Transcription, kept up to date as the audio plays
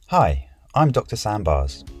Hi, I'm Dr. Sam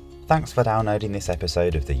Baz. Thanks for downloading this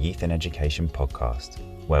episode of the Youth in Education podcast,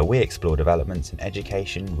 where we explore developments in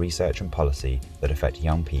education, research and policy that affect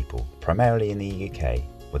young people, primarily in the UK,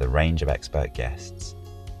 with a range of expert guests.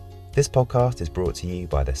 This podcast is brought to you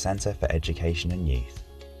by the Centre for Education and Youth.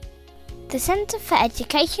 The Centre for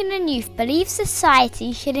Education and Youth believes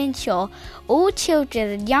society should ensure all children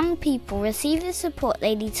and young people receive the support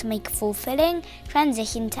they need to make a fulfilling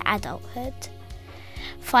transition to adulthood.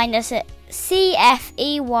 Find us at cfey.org.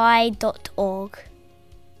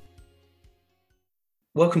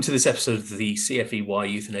 Welcome to this episode of the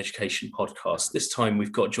CFEY Youth and Education podcast. This time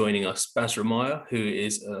we've got joining us Baz Ramaiah, who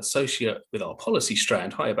is an associate with our Policy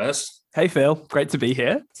Strand. Hi, Baz. Hey, Phil. Great to be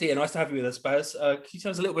here. So, yeah, nice to have you with us, Baz. Can you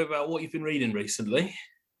tell us a little bit about what you've been reading recently?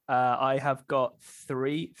 I have got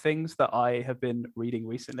three things that I have been reading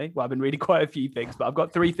recently. Well, I've been reading quite a few things, but I've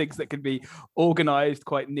got three things that can be organized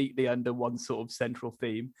quite neatly under one sort of central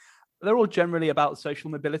theme. They're all generally about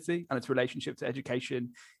social mobility and its relationship to education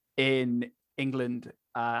in England.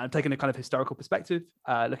 I'm taking a kind of historical perspective,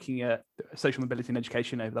 looking at social mobility and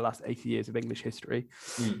education over the last 80 years of English history.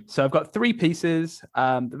 So I've got three pieces.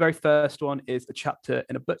 The very first one is a chapter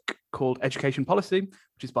in a book called Education Policy,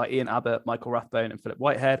 which is by Ian Abbott, Michael Rathbone, and Philip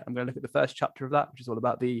Whitehead. I'm going to look at the first chapter of that, which is all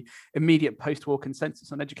about the immediate post-war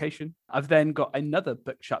consensus on education. I've then got another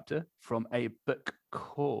book chapter from a book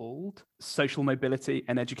called Social Mobility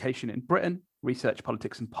and Education in Britain, Research,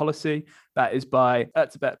 Politics and Policy. That is by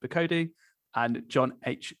Erzsébet Bukodi and John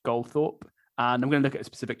H. Goldthorpe. And I'm going to look at a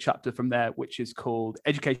specific chapter from there, which is called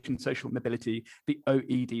Education, Social Mobility, the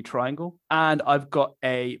OED Triangle. And I've got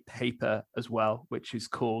a paper as well, which is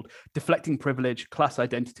called Deflecting Privilege, Class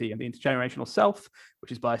Identity and the Intergenerational Self,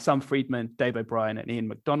 which is by Sam Friedman, Dave O'Brien and Ian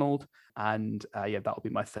MacDonald. And that'll be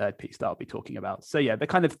my third piece that I'll be talking about. So the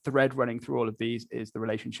kind of thread running through all of these is the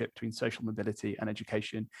relationship between social mobility and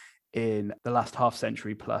education in the last half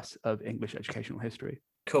century plus of English educational history.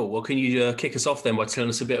 Cool. Well, can you kick us off then by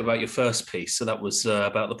telling us a bit about your first piece? So that was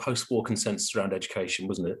about the post-war consensus around education,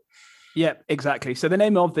 wasn't it? Yeah, exactly. So the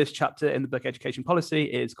name of this chapter in the book Education Policy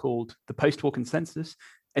is called The Post-War Consensus,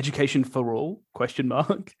 Education for All, ?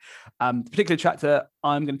 The particular chapter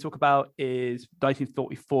I'm going to talk about is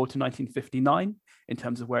 1944 to 1959 in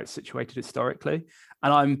terms of where it's situated historically.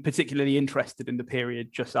 And I'm particularly interested in the period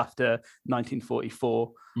just after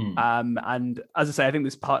 1944. And as I say, I think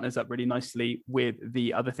this partners up really nicely with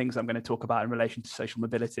the other things I'm going to talk about in relation to social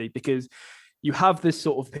mobility, because you have this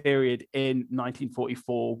sort of period in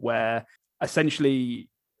 1944 where essentially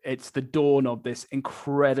it's the dawn of this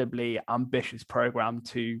incredibly ambitious program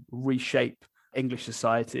to reshape English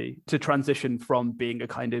society, to transition from being a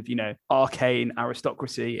kind of, arcane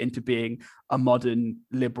aristocracy into being a modern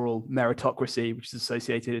liberal meritocracy, which is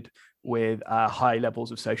associated with high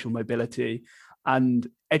levels of social mobility. And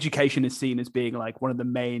education is seen as being like one of the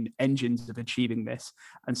main engines of achieving this.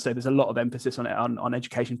 And so there's a lot of emphasis on it, on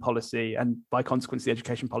education policy. And by consequence, the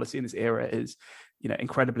education policy in this era is,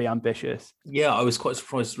 incredibly ambitious. Yeah, I was quite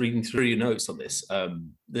surprised reading through your notes on this, that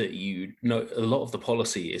a lot of the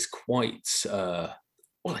policy is quite, I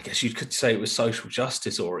guess you could say it was social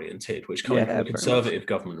justice oriented, which kind of the conservative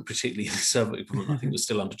government, and particularly the conservative government, I think was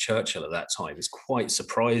still under Churchill at that time, is quite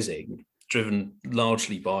surprising, driven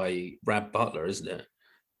largely by Rab Butler, isn't it?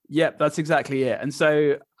 Yeah, that's exactly it. And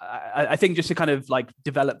so I think just to kind of like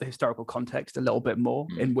develop the historical context a little bit more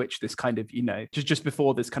in which this kind of, just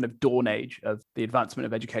before this kind of dawn age of the advancement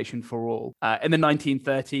of education for all, in the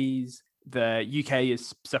 1930s, the UK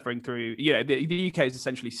is suffering through, the UK is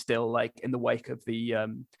essentially still like in the wake of the,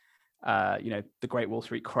 the Great Wall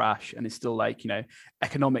Street crash, and is still like,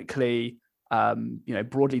 economically,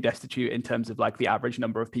 broadly destitute in terms of like the average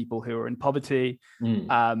number of people who are in poverty.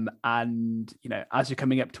 And, as you're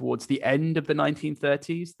coming up towards the end of the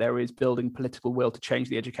 1930s, there is building political will to change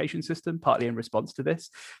the education system, partly in response to this.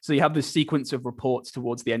 So you have this sequence of reports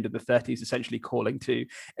towards the end of the 30s, essentially calling to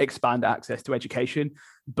expand access to education.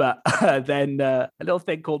 But then a little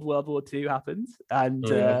thing called World War II happens. And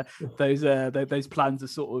those plans are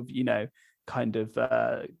sort of,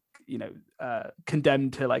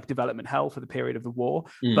 condemned to like development hell for the period of the war.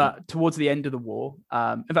 But towards the end of the war,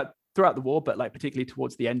 in fact, throughout the war, but like particularly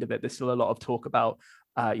towards the end of it, there's still a lot of talk about,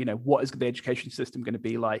 what is the education system going to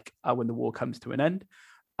be like when the war comes to an end.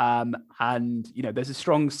 And there's a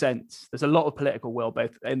strong sense, there's a lot of political will,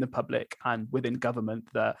 both in the public and within government,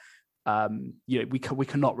 that we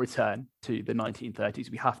cannot return to the 1930s.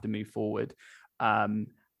 We have to move forward.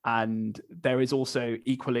 And there is also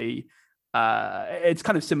equally it's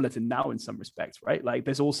kind of similar to now in some respects, right? Like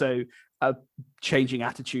there's also a changing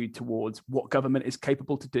attitude towards what government is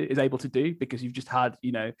capable to do, is able to do, because you've just had,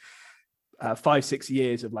 5-6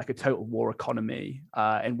 years of like a total war economy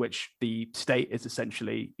in which the state is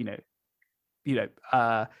essentially,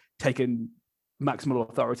 taken maximal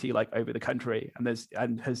authority like over the country and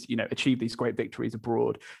has achieved these great victories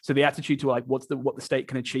abroad. So the attitude to like what the state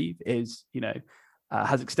can achieve is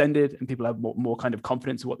has extended, and people have more kind of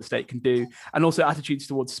confidence in what the state can do, and also attitudes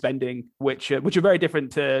towards spending, which are very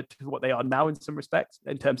different to what they are now in some respects,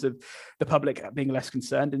 in terms of the public being less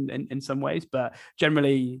concerned in some ways. But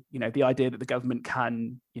generally, the idea that the government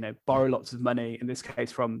can borrow lots of money, in this case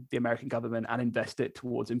from the American government, and invest it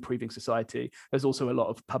towards improving society, there's also a lot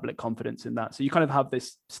of public confidence in that. So you kind of have the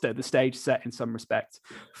stage set in some respects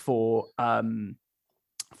for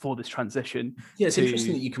this transition. Yeah, it's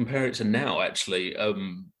interesting that you compare it to now, actually.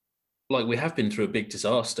 Like, we have been through a big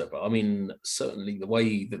disaster, but I mean, certainly the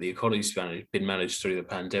way that the economy's been managed through the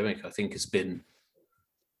pandemic, I think, has been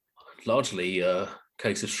largely a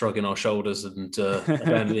case of shrugging our shoulders and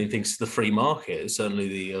abandoning things to the free market. It's certainly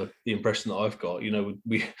the impression that I've got.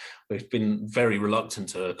 We've been very reluctant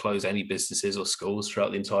to close any businesses or schools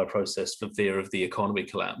throughout the entire process for fear of the economy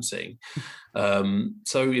collapsing.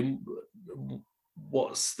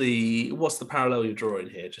 What's the parallel you're drawing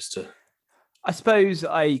here? Just to, I suppose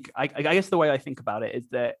I guess the way I think about it is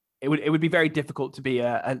that it would be very difficult to be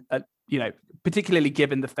particularly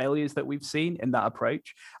given the failures that we've seen in that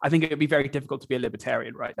approach. I think it would be very difficult to be a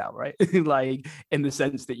libertarian right now, right? Like, in the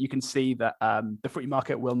sense that you can see that the free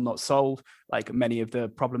market will not solve like many of the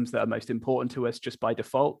problems that are most important to us just by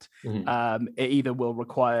default. Mm-hmm. It either will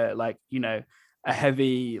require like a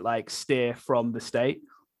heavy like steer from the state,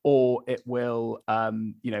 or it will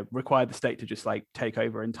require the state to just like take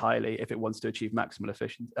over entirely if it wants to achieve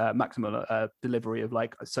maximal delivery of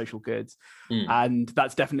like social goods. And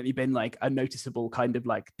that's definitely been like a noticeable kind of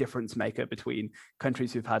like difference maker between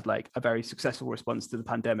countries who've had like a very successful response to the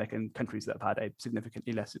pandemic and countries that have had a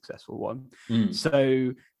significantly less successful one.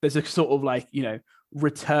 So there's a sort of like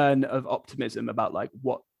return of optimism about like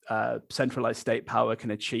what centralized state power can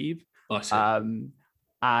achieve.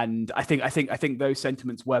 And I think those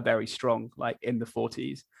sentiments were very strong, like in the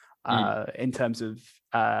 40s, in terms of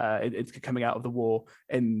it's coming out of the war,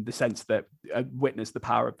 in the sense that witnessed the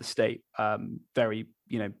power of the state very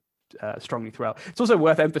strongly throughout. It's also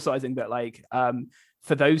worth emphasizing that like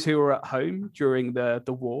for those who were at home during the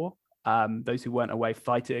war, those who weren't away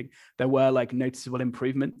fighting, there were like noticeable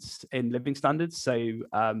improvements in living standards. So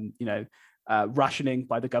rationing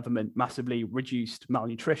by the government massively reduced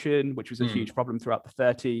malnutrition, which was a huge problem throughout the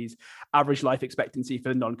 30s. Average life expectancy for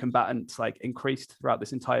the non-combatants like increased throughout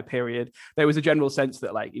this entire period. There was a general sense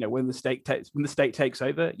that like when the state takes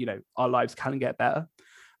over, our lives can get better.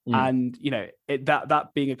 And that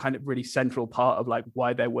being a kind of really central part of like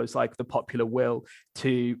why there was like the popular will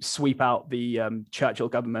to sweep out the Churchill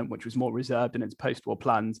government, which was more reserved in its post-war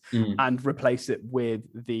plans, and replace it with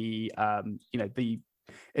the the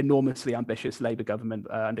enormously ambitious Labour government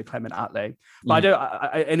under Clement Attlee. But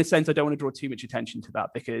in a sense, I don't want to draw too much attention to that,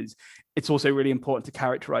 because it's also really important to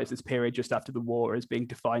characterize this period just after the war as being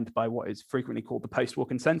defined by what is frequently called the post-war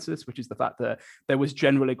consensus, which is the fact that there was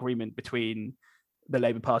general agreement between the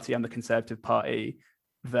Labour Party and the Conservative Party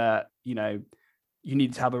that you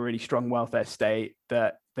needed to have a really strong welfare state,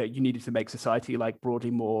 that you needed to make society like broadly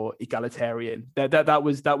more egalitarian. That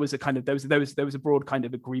was a kind of there was a broad kind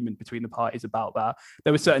of agreement between the parties about that.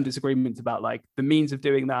 There were certain disagreements about like the means of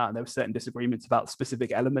doing that, and there were certain disagreements about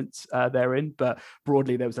specific elements therein, but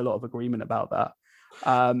broadly there was a lot of agreement about that.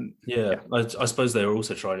 I suppose they were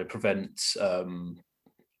also trying to prevent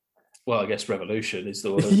I guess revolution is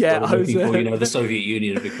the word. The Soviet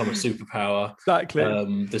Union had become a superpower. Exactly.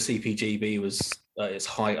 The CPGB was its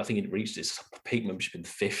height. I think it reached its peak membership in the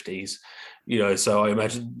 50s. So I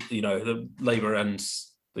imagine the Labour and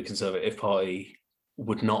the Conservative Party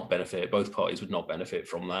would not benefit. Both parties would not benefit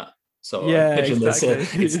from that. So I imagine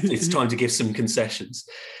it's time to give some concessions.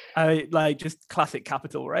 Like just classic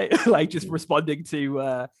capital, right? Like just responding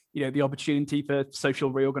to the opportunity for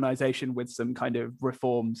social reorganization with some kind of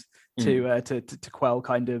reforms to quell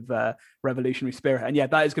kind of revolutionary spirit.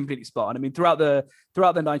 And that is completely spot on. I mean, throughout the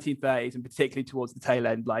 1930s, and particularly towards the tail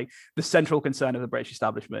end, like the central concern of the British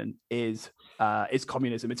establishment is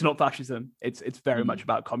communism. It's not fascism. It's very much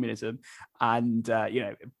about communism. And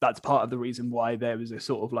that's part of the reason why there was a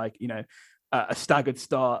sort of like a staggered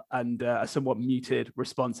start and a somewhat muted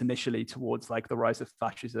response initially towards like the rise of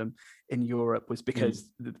fascism in Europe, was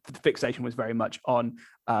because the fixation was very much on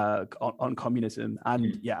communism.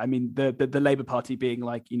 And I mean the Labour Party being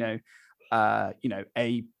like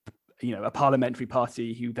a a parliamentary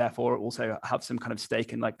party who therefore also have some kind of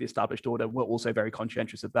stake in like the established order were also very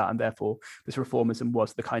conscientious of that, and therefore this reformism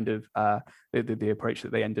was the kind of the approach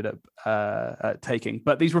that they ended up taking.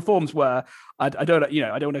 But these reforms were, I don't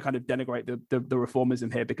want to kind of denigrate the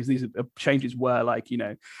reformism here, because these changes were like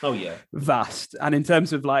vast, and in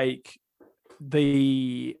terms of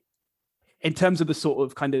the sort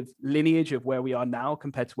of kind of lineage of where we are now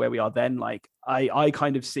compared to where we are then, like I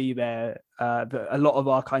kind of see there a lot of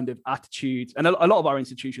our kind of attitudes and a lot of our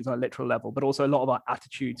institutions on a literal level, but also a lot of our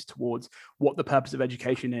attitudes towards what the purpose of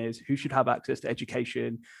education is, who should have access to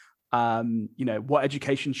education, what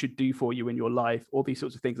education should do for you in your life, all these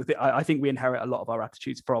sorts of things. I think we inherit a lot of our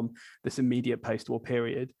attitudes from this immediate post-war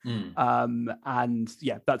period. And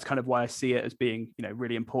yeah, that's kind of why I see it as being,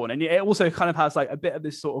 really important. And it also kind of has like a bit of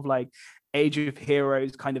this sort of like age of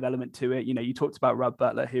heroes kind of element to it. You talked about Rudd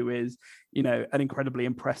Butler, who is, an incredibly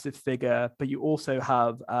impressive figure, but you also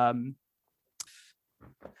have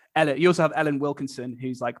Ellen Wilkinson,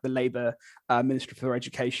 who's like the Labour Minister for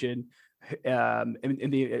Education,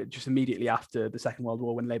 just immediately after the Second World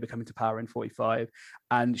War, when Labour came into power in 1945,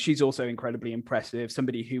 and she's also incredibly impressive.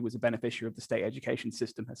 Somebody who was a beneficiary of the state education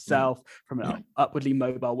system herself, from an upwardly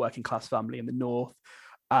mobile working class family in the north.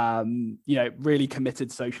 Really committed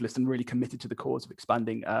socialist and really committed to the cause of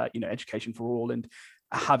expanding, education for all, and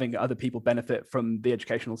having other people benefit from the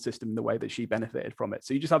educational system in the way that she benefited from it.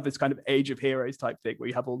 So you just have this kind of age of heroes type thing, where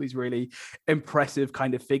you have all these really impressive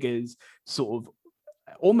kind of figures sort of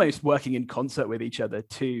almost working in concert with each other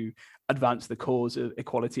to advance the cause of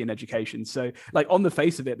equality in education. So like on the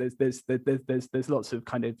face of it, there's lots of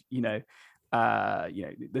kind of,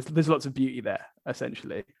 there's lots of beauty there,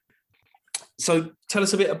 essentially. So tell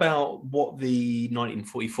us a bit about what the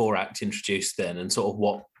 1944 Act introduced then, and sort of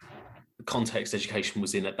what context education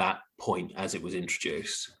was in at that point as it was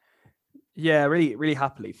introduced. Yeah, really, really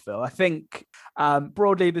happily, Phil. I think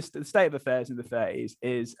broadly, the state of affairs in the 30s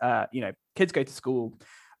is, kids go to school.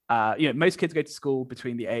 Most kids go to school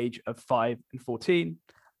between the age of 5 and 14.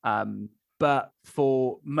 But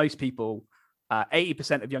for most people,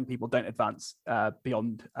 80% of young people don't advance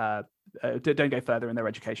beyond, don't go further in their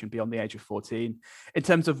education beyond the age of 14. In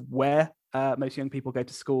terms of where most young people go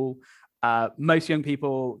to school, most young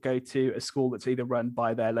people go to a school that's either run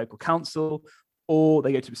by their local council, or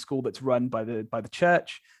they go to a school that's run by the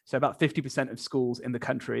church. So about 50% of schools in the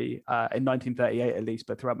country, in 1938 at least,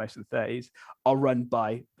 but throughout most of the 30s, are run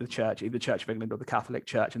by the church, either the Church of England or the Catholic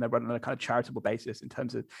Church, and they're run on a kind of charitable basis in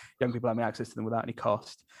terms of young people having access to them without any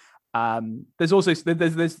cost. There's also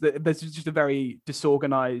there's just a very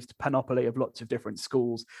disorganized panoply of lots of different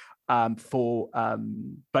schools for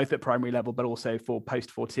both at primary level, but also for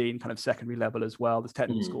post-14 kind of secondary level as well. There's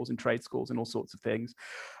technical schools and trade schools and all sorts of things.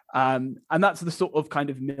 And that's the sort of kind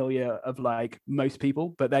of milieu of like most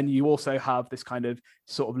people. But then you also have this kind of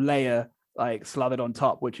sort of layer like slathered on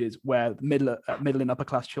top, which is where middle and upper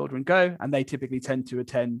class children go, and they typically tend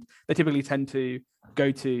to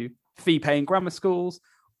go to fee-paying grammar schools,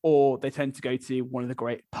 or they tend to go to one of the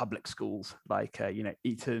great public schools like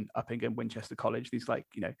Eton, Uppingham, Winchester College, these like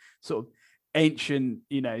sort of ancient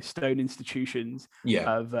stone institutions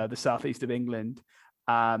of the southeast of England.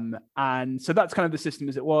 And so that's kind of the system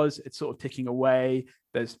as it was. It's sort of ticking away.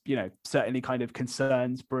 There's certainly kind of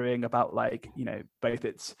concerns brewing about like both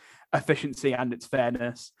its efficiency and its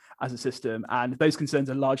fairness as a system, and those concerns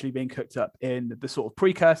are largely being cooked up in the sort of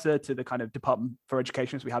precursor to the kind of Department for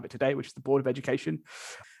Education as we have it today, which is the Board of Education.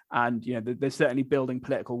 And there's certainly building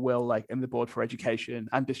political will like in the Board for Education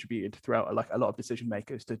and distributed throughout like a lot of decision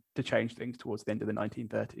makers to change things towards the end of the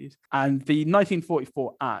 1930s. And the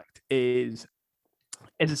 1944 Act is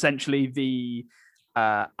essentially the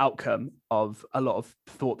outcome of a lot of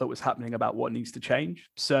thought that was happening about what needs to change.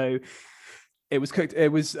 So it was cooked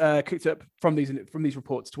up from these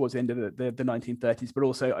reports towards the end of the 1930s, but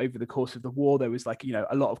also over the course of the war, there was like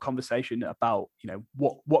a lot of conversation about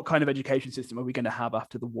what kind of education system are we going to have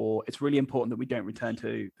after the war. It's really important that we don't return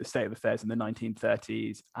to the state of affairs in the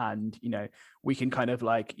 1930s, and we can kind of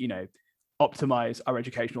like optimize our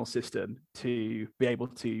educational system to be able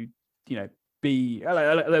to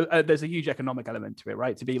there's a huge economic element to it,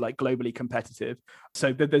 right? To be like globally competitive.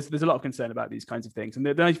 So there's a lot of concern about these kinds of things. And the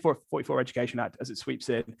 1944 Education Act, as it sweeps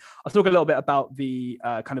in, I'll talk a little bit about the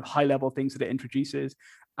kind of high level things that it introduces,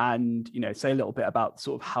 and say a little bit about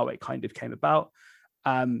sort of how it kind of came about.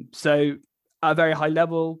 So at a very high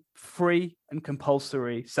level, free and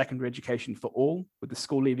compulsory secondary education for all, with the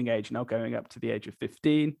school leaving age now going up to the age of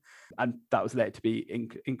 15, and that was later to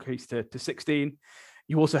be increased to 16.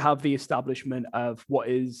 You also have the establishment of what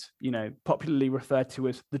is, popularly referred to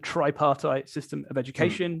as the tripartite system of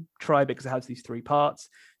education. Tri because it has these three parts.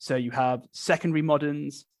 So you have secondary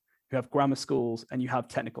moderns, you have grammar schools, and you have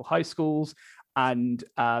technical high schools. And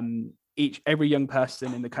every young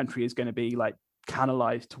person in the country is going to be like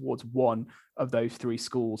canalized towards one of those three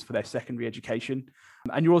schools for their secondary education.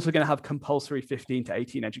 And you're also going to have compulsory 15 to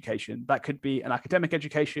 18 education. That could be an academic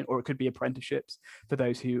education, or it could be apprenticeships for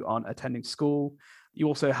those who aren't attending school. You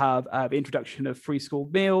also have the introduction of free school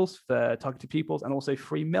meals for targeted pupils, and also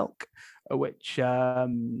free milk, which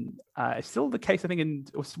is still the case, I think,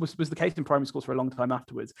 was the case in primary schools for a long time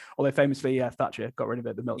afterwards. Although famously, Thatcher got rid of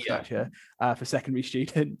it, the milk voucher for secondary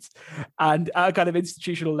students. And at a kind of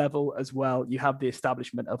institutional level as well, you have the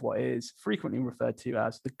establishment of what is frequently referred to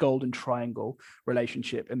as the golden triangle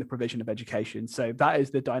relationship in the provision of education. So that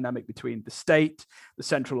is the dynamic between the state, the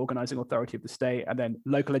central organizing authority of the state, and then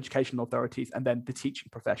local educational authorities, and then the teaching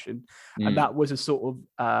profession. And that was a sort of,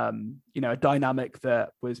 a dynamic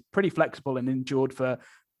that was pretty flexible and endured for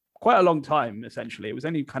quite a long time, essentially. It was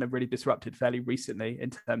only kind of really disrupted fairly recently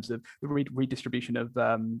in terms of the redistribution of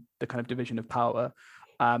the kind of division of power.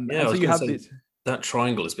 And so you have this... That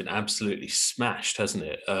triangle has been absolutely smashed, hasn't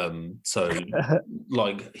it? So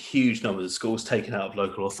like huge numbers of schools taken out of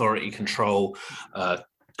local authority control.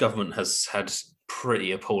 Government has had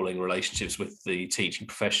pretty appalling relationships with the teaching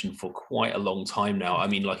profession for quite a long time now. I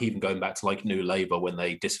mean, like even going back to like New Labour, when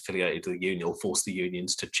they disaffiliated the union or forced the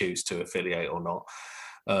unions to choose to affiliate or not.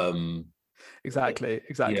 Exactly.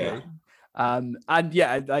 Yeah. And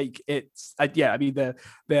yeah, like it's I mean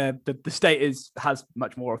the state has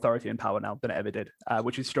much more authority and power now than it ever did,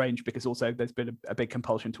 which is strange because also there's been a big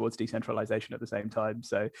compulsion towards decentralization at the same time.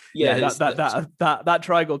 So that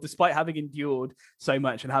triangle, despite having endured so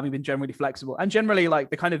much and having been generally flexible, and generally like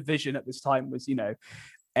the kind of vision at this time was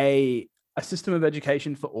a system of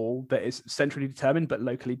education for all that is centrally determined but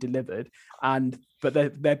locally delivered, but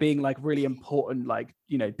they're being like really important, like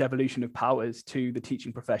devolution of powers to the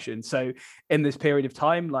teaching profession. So in this period of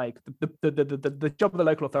time, like the job of the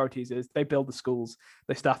local authorities is they build the schools,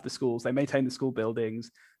 they staff the schools, they maintain the school buildings,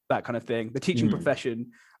 that kind of thing. The teaching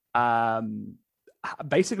profession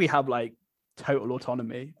basically have like total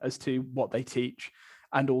autonomy as to what they teach,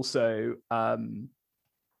 and also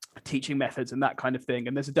teaching methods and that kind of thing.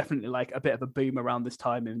 And there's definitely like a bit of a boom around this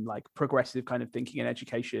time in like progressive kind of thinking in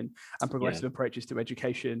education and progressive approaches to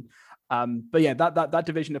education. But yeah, that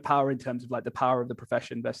division of power in terms of like the power of the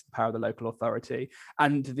profession versus the power of the local authority,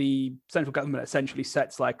 and the central government essentially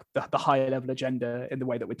sets like the higher level agenda in the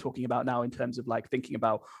way that we're talking about now, in terms of like thinking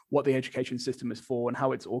about what the education system is for and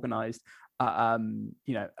how it's organized, a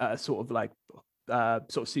sort of like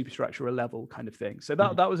superstructural level kind of thing. So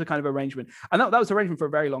that was a kind of arrangement, and that was arrangement for a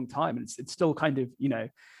very long time, and it's still kind of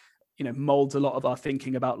molds a lot of our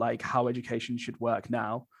thinking about like how education should work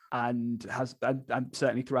now, and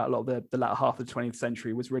certainly throughout a lot of the latter half of the 20th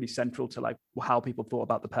century was really central to like how people thought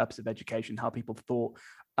about the purpose of education, how people thought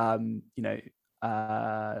what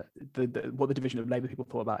the division of labor people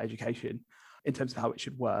thought about education in terms of how it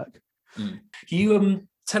should work. You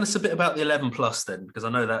tell us a bit about the 11 plus then, because I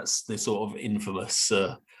know that's the sort of infamous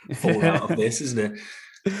fallout of this, isn't it?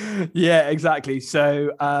 Yeah, exactly.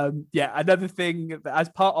 So another thing that, as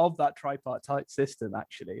part of that tripartite system,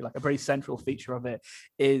 actually, like a very central feature of it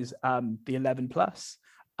is the 11 plus.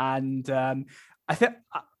 And I think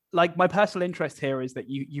like my personal interest here is that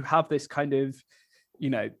you have this kind of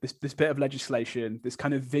this bit of legislation, this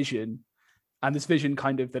kind of vision, and this vision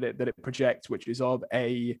kind of that it projects, which is of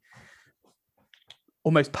a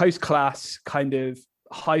almost post-class kind of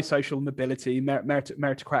high social mobility,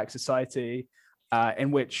 meritocratic society, in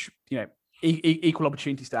which equal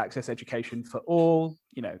opportunities to access education for all,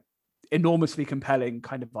 enormously compelling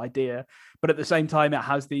kind of idea. But at the same time, it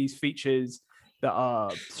has these features that are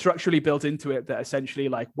structurally built into it that essentially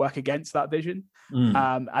like work against that vision.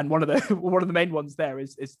 And one of the main ones there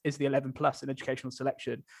is the 11 plus in educational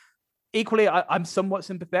selection. Equally, I'm somewhat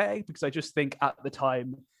sympathetic, because I just think at the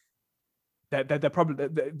time they're probably,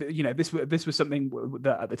 this was something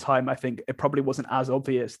that at the time I think it probably wasn't as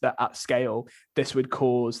obvious that at scale this would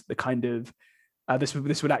cause the kind of this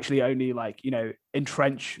would actually only like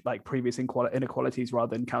entrench like previous inequalities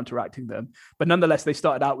rather than counteracting them. But nonetheless, they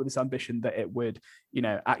started out with this ambition that it would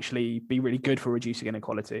actually be really good for reducing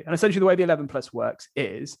inequality. And essentially the way the 11 plus works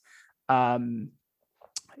is the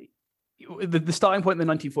starting point in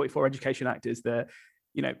the 1944 Education Act is that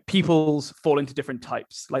peoples fall into different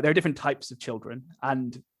types. Like there are different types of children,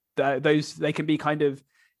 and they can be kind of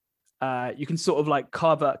you can sort of like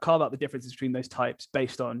carve out the differences between those types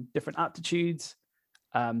based on different aptitudes,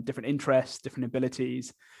 different interests, different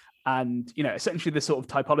abilities. And, essentially the sort of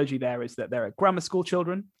typology there is that there are grammar school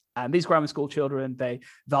children, and these grammar school children, they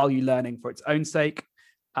value learning for its own sake.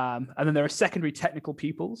 And then there are secondary technical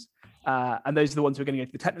pupils, and those are the ones who are going to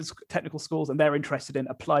go to the technical schools, and they're interested in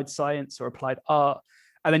applied science or applied art.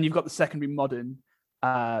 And then you've got the secondary modern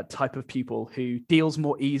type of pupil who deals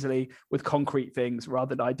more easily with concrete things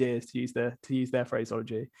rather than ideas, to use their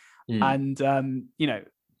phraseology. And the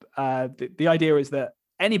idea is that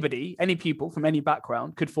any pupil from any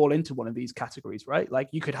background could fall into one of these categories, right? Like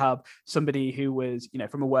you could have somebody who was,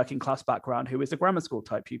 from a working class background who is a grammar school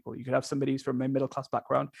type pupil. You could have somebody who's from a middle class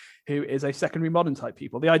background who is a secondary modern type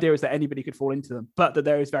pupil. The idea is that anybody could fall into them, but that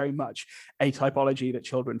there is very much a typology that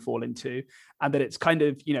children fall into, and that it's kind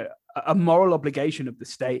of, a moral obligation of the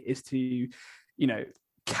state is to,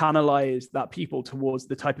 canalize that people towards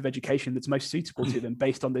the type of education that's most suitable to them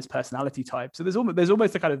based on this personality type. So there's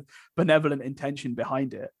almost a kind of benevolent intention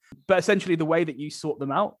behind it. But essentially the way that you sort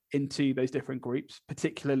them out into those different groups,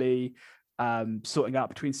 particularly sorting out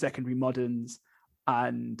between secondary moderns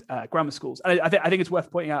and grammar schools. And I think it's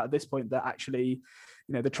worth pointing out at this point that actually,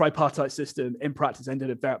 the tripartite system in practice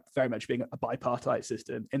ended up very much being a bipartite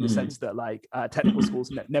system in the sense that technical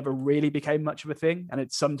schools never really became much of a thing. And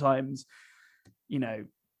it's sometimes,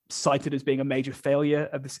 cited as being a major failure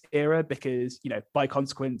of this era because, by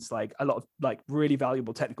consequence, a lot of really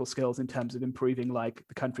valuable technical skills in terms of improving the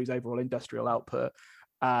country's overall industrial output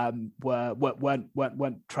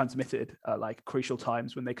weren't transmitted at crucial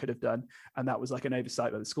times when they could have done, and that was an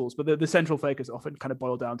oversight by the schools. But the central focus often kind of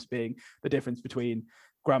boiled down to being the difference between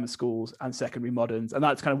grammar schools and secondary moderns, and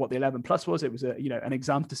that's kind of what the 11 plus was. It was an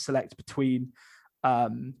exam to select between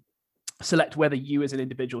select whether you as an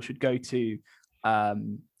individual should go to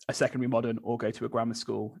a secondary modern or go to a grammar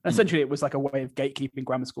school. And essentially, it was like a way of gatekeeping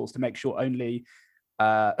grammar schools to make sure only,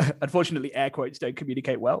 unfortunately, air quotes don't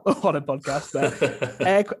communicate well on a podcast,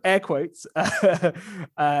 but air quotes,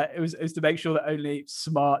 it was to make sure that only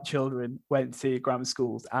smart children went to grammar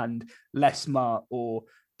schools and less smart or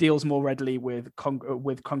deals more readily with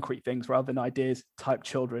concrete things rather than ideas type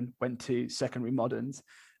children went to secondary moderns.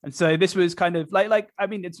 And so this was kind of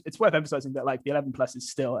it's worth emphasizing that the 11 plus is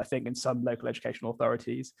still, I think, in some local educational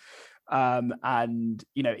authorities. And,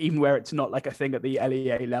 even where it's not a thing at the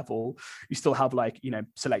LEA level, you still have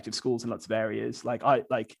selective schools in lots of areas.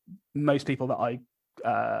 Most people that I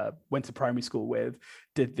went to primary school with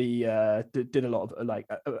did a lot of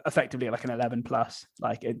effectively an 11 plus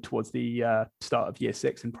towards the start of year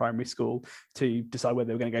 6 in primary school to decide whether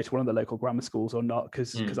they were going to go to one of the local grammar schools or not,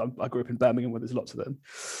 because I grew up in Birmingham where there's lots of them.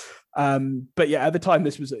 But yeah, at the time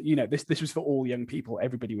this was this was for all young people.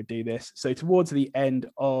 Everybody would do this. So towards the end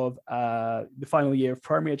of the final year of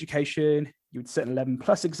primary education, you would sit an 11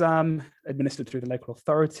 plus exam administered through the local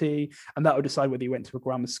authority, and that would decide whether you went to a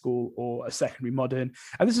grammar school or a secondary modern.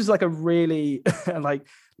 And this is a really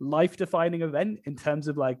life-defining event in terms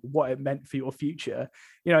of what it meant for your future.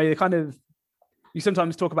 You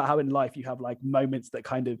sometimes talk about how in life you have moments that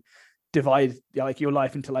kind of divide your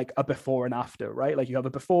life into a before and after, right? You have a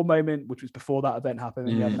before moment, which was before that event happened,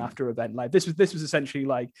 and you have an after event. This was essentially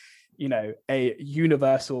a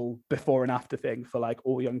universal before and after thing for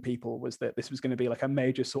all young people, was that this was going to be a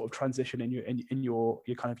major sort of transition in your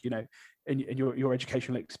kind of in your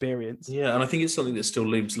educational experience. Yeah, and I think it's something that still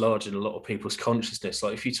looms large in a lot of people's consciousness.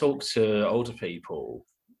 If you talk to older people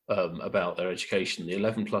about their education, the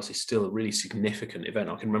 11 plus is still a really significant event.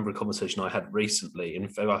 I can remember a conversation I had recently, and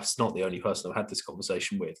it's not the only person I've had this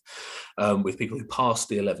conversation with people who passed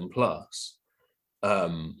the 11 plus,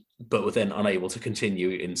 but were then unable to continue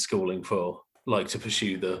in schooling for to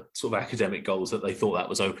pursue the sort of academic goals that they thought that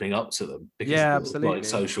was opening up to them because of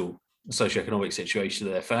the socioeconomic situation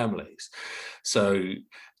of their families. So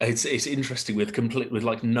it's interesting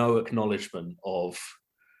with no acknowledgement of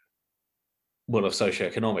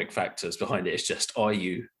socioeconomic factors behind it. It's just, are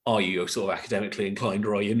you sort of academically inclined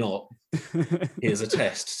or are you not? Here's a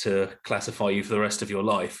test to classify you for the rest of your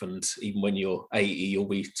life, and even when you're 80, you'll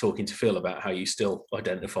be talking to Phil about how you still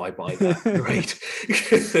identify by that grade.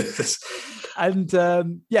 And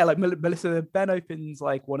Melissa Ben opens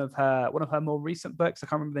one of her more recent books. I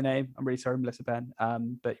can't remember the name. I'm really sorry, Melissa Ben.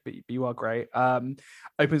 But you are great.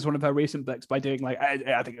 Opens one of her recent books by doing I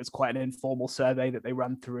think it was quite an informal survey that they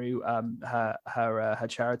ran through her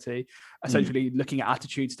charity, essentially looking at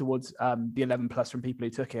attitudes towards the 11 plus from people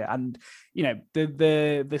who took it. And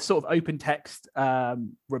the sort of open text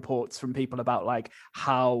reports from people about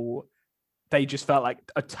how they just felt like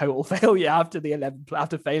a total failure after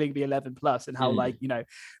failing the 11 plus, and how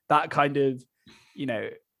that kind of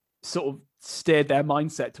sort of steered their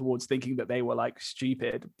mindset towards thinking that they were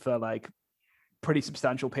stupid for pretty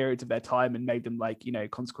substantial periods of their time and made them like, you know,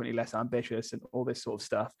 consequently less ambitious and all this sort of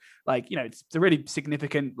stuff. Like, you know, it's a really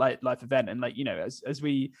significant like life event. And like, you know, as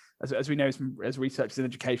we know as researchers in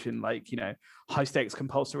education, like, you know, high stakes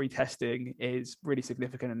compulsory testing is really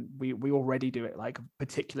significant. And we already do it like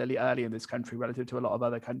particularly early in this country relative to a lot of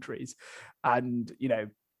other countries. And, you know,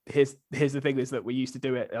 here's the thing is that we used to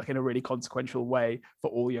do it like in a really consequential way for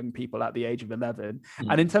all young people at the age of 11.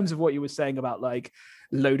 And in terms of what you were saying about like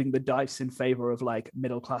loading the dice in favor of like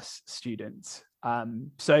middle class students,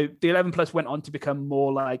 so the 11 plus went on to become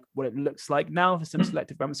more like what it looks like now for some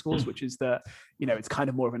selective grammar schools, which is that, you know, it's kind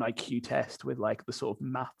of more of an IQ test with like the sort of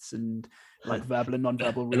maths and like verbal and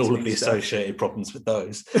non-verbal and all of the stuff. associated problems with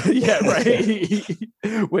those. Yeah, right.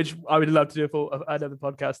 Which I would love to do another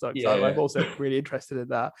podcast on. So I'm also really interested in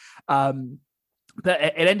that. But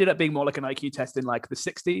it ended up being more like an IQ test in like the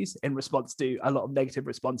 60s in response to a lot of negative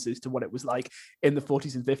responses to what it was like in the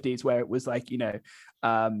 40s and 50s, where it was like, you know,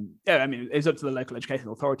 I mean, it was up to the local education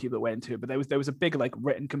authority that went into it, but there was a big like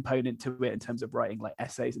written component to it in terms of writing like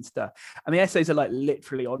essays and stuff. And the essays are like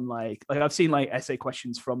literally on like I've seen like essay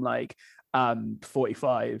questions from like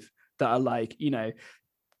 45 that are like, you know,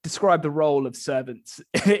 describe the role of servants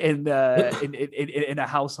in a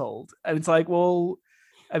household. And it's like, well,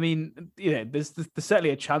 I mean, you know, there's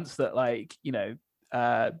certainly a chance that like, you know,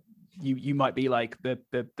 you might be like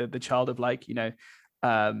the child of like, you know,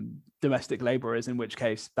 domestic laborers, in which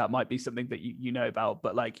case that might be something that you know about,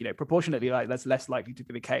 but like, you know, proportionately, like that's less likely to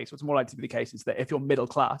be the case. What's more likely to be the case is that if you're middle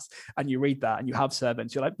class and you read that and you have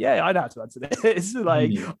servants, you're like, yeah, I know how to answer this.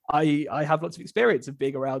 Like, I have lots of experience of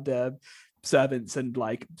being around servants and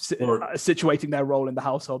like situating their role in the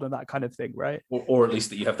household and that kind of thing, right? Or at least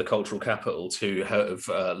that you have the cultural capital to have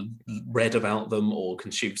read about them or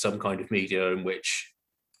consumed some kind of media in which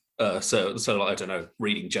so like, I don't know,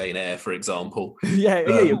 reading Jane Eyre, for example.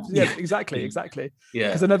 Exactly.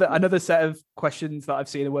 Yeah, because another set of questions that I've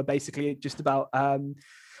seen were basically just about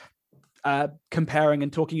comparing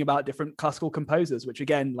and talking about different classical composers, which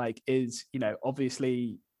again, like, is, you know,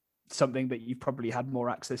 obviously something that you've probably had more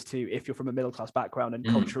access to if you're from a middle class background, and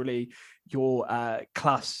culturally your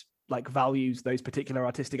class like values those particular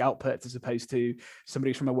artistic outputs as opposed to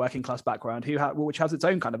somebody from a working class background which has its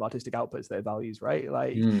own kind of artistic outputs that it values, right?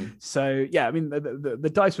 Like, so yeah, I mean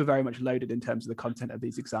the dice were very much loaded in terms of the content of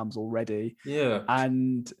these exams already. Yeah.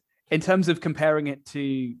 And in terms of comparing it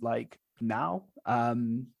to like now,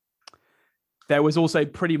 there was also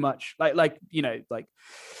pretty much like you know, like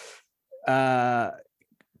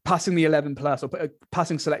passing the 11 plus or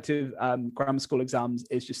passing selective grammar school exams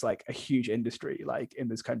is just like a huge industry, like in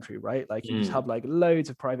this country, right? Like you just have like loads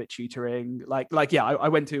of private tutoring. Like yeah, I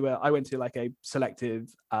went to like a selective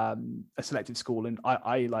school, and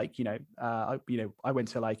I like, you know, I went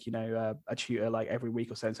to like, you know, a tutor like every week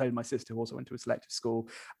or so. And so did my sister, who also went to a selective school,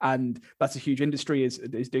 and that's a huge industry is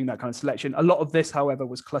doing that kind of selection. A lot of this, however,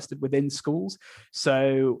 was clustered within schools.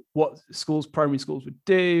 So what primary schools would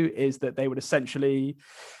do is that they would essentially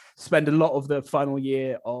spend a lot of the final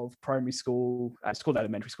year of primary school, it's called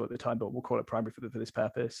elementary school at the time, but we'll call it primary for this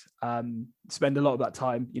purpose, spend a lot of that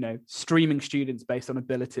time, you know, streaming students based on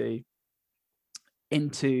ability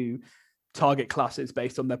into target classes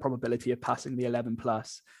based on their probability of passing the 11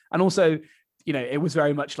 plus. And also, you know, it was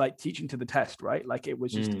very much like teaching to the test, right? Like it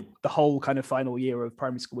was just the whole kind of final year of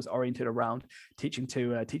primary school was oriented around teaching to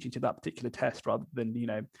that particular test, rather than, you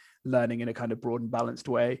know, learning in a kind of broad and balanced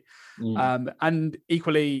way. And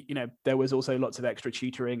equally, you know, there was also lots of extra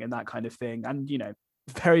tutoring and that kind of thing. And, you know,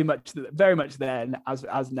 very much then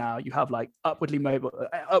as now, you have like upwardly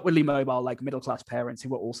mobile like middle class parents who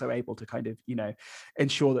were also able to kind of, you know,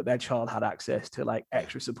 ensure that their child had access to like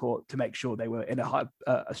extra support to make sure they were in a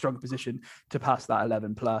stronger position to pass that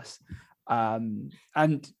 11 plus. And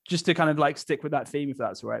just to kind of like stick with that theme, if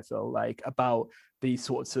that's all right, Phil, like about these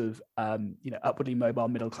sorts of you know, upwardly mobile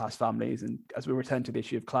middle class families, and as we return to the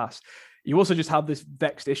issue of class, you also just have this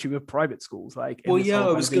vexed issue of private schools, like I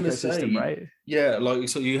was going to say, right? Yeah, like,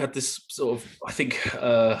 so you had this sort of, I think,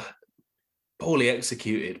 poorly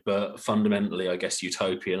executed, but fundamentally, I guess,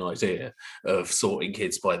 utopian idea of sorting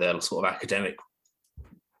kids by their sort of academic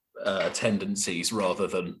tendencies rather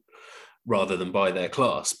than by their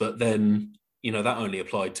class. But then, you know, that only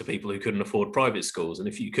applied to people who couldn't afford private schools. And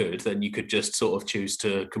if you could, then you could just sort of choose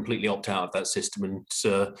to completely opt out of that system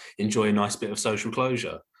and enjoy a nice bit of social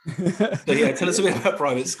closure. So yeah, tell us a bit about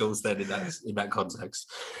private schools then in that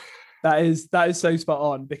context. That is so spot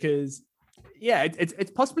on, because yeah, it's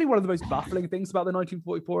possibly one of the most baffling things about the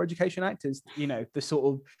 1944 Education Act is, you know, the sort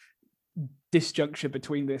of disjuncture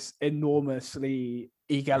between this enormously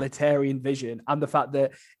egalitarian vision, and the fact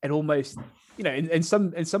that it almost, you know, in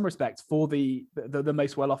some respects, for the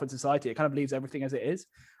most well-off in society, it kind of leaves everything as it is.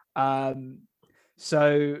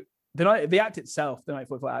 So the Act itself, the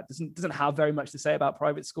 1944 Act, doesn't have very much to say about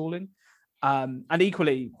private schooling. And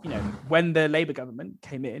equally, you know, when the Labour government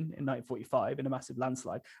came in 1945 in a massive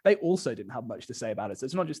landslide, they also didn't have much to say about it. So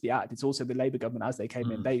it's not just the Act; it's also the Labour government as they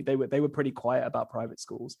came in. They were pretty quiet about private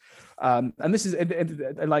schools. And this is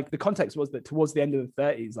like the context was that towards the end of the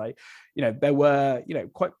 30s, like, you know, there were, you know,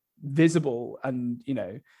 quite visible and, you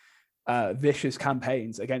know, vicious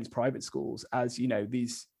campaigns against private schools as, you know,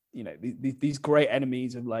 these great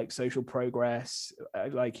enemies of like social progress,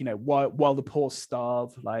 like, you know, while the poor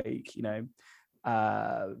starve, like, you know,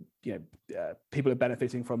 people are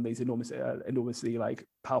benefiting from these enormously like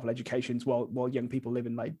powerful educations while young people live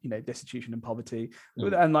in like, you know, destitution and poverty.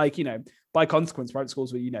 And like, you know, by consequence, private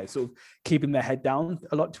schools were, you know, sort of keeping their head down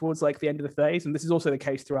a lot towards like the end of the 30s. And this is also the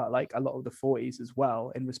case throughout like a lot of the 40s as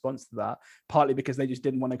well, in response to that, partly because they just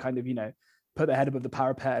didn't want to kind of, you know, put their head above the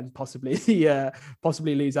parapet and possibly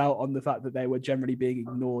lose out on the fact that they were generally being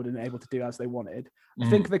ignored and able to do as they wanted. I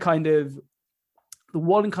think the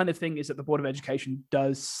one kind of thing is that the Board of Education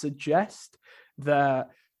does suggest that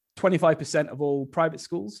 25% of all private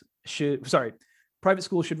schools should reserve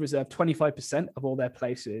 25% of all their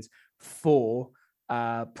places for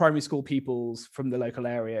primary school pupils from the local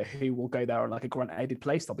area who will go there on like a grant aided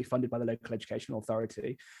place. They'll be funded by the local educational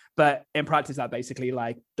authority. But in practice, that basically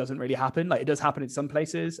like doesn't really happen. Like, it does happen in some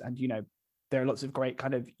places, and, you know, there are lots of great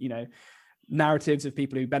kind of, you know, narratives of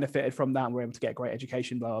people who benefited from that and were able to get great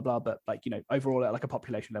education, blah, blah, blah. But like, you know, overall at like a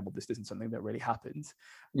population level, this isn't something that really happens.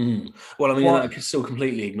 Well, I mean, that still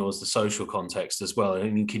completely ignores the social context as well. I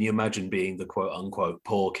mean, can you imagine being the quote unquote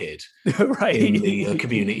poor kid right. in the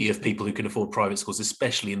community of people who can afford private schools,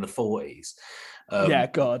 especially in the 40s? Yeah,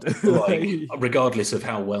 God. Like, regardless of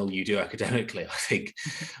how well you do academically,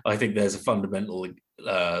 I think there's a fundamental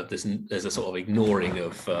there's a sort of ignoring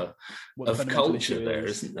of culture there,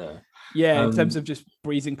 isn't there? Yeah, in terms of just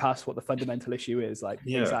breezing past what the fundamental issue is, like,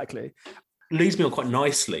 exactly. Leads me on quite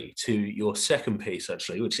nicely to your second piece,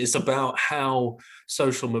 actually, which is about how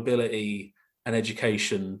social mobility and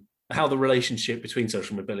education, how the relationship between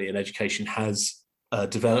social mobility and education has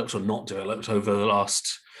developed or not developed over the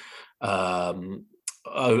last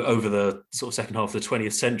over the sort of second half of the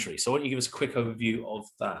 20th century. So why don't you give us a quick overview of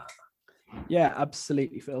that? Yeah,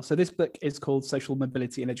 absolutely, Phil. So this book is called Social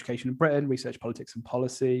Mobility and Education in Britain, Research, Politics and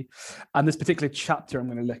Policy. And this particular chapter I'm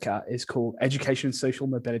going to look at is called Education and Social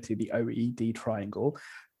Mobility, the OED Triangle.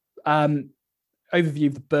 Overview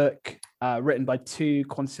of the book, written by two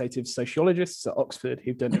quantitative sociologists at Oxford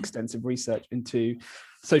who've done extensive research into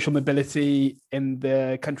social mobility in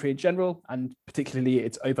the country in general, and particularly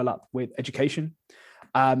its overlap with education.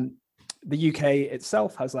 The UK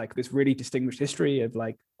itself has like this really distinguished history of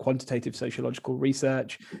like quantitative sociological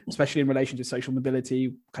research, especially in relation to social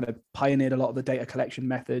mobility, kind of pioneered a lot of the data collection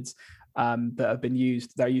methods that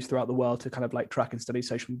are used throughout the world to kind of like track and study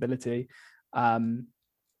social mobility. I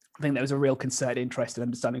think there was a real concerted interest in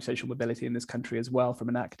understanding social mobility in this country as well, from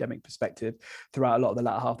an academic perspective, throughout a lot of the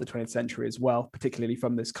latter half of the 20th century as well, particularly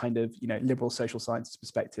from this kind of, you know, liberal social sciences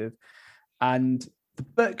perspective. And the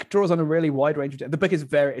book draws on a really wide range of the book is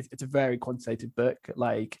it's a very quantitative book,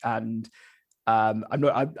 like, and I'm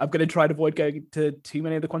going to try and avoid going to too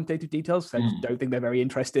many of the quantitative details. I just don't think they're very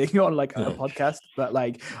interesting on like a podcast. But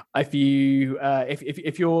like, if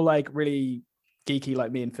you're like really geeky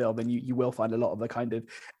like me and Phil, then you will find a lot of the kind of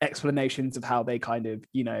explanations of how they kind of,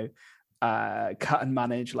 you know, cut and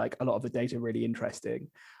manage like a lot of the data really interesting.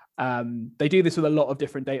 They do this with a lot of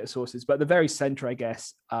different data sources, but the very center, I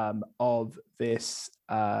guess, of this,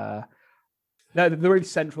 the really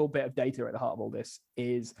central bit of data at the heart of all this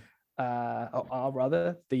is,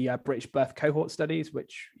 the British birth cohort studies,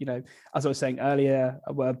 which, you know, as I was saying earlier,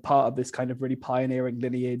 were part of this kind of really pioneering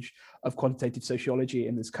lineage of quantitative sociology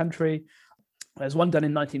in this country. There's one done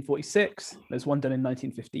in 1946, there's one done in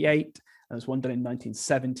 1958, and there's one done in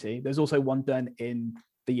 1970. There's also one done in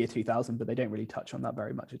the year 2000, but they don't really touch on that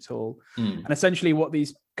very much at all. And essentially what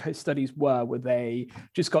these studies were they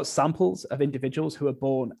just got samples of individuals who were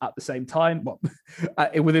born at the same time,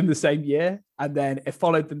 within the same year, and then it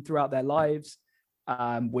followed them throughout their lives,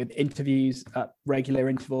 with interviews at regular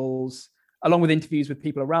intervals, along with interviews with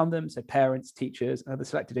people around them, so parents, teachers, and other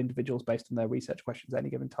selected individuals based on their research questions at any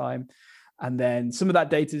given time. And then some of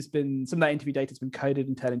that interview data has been coded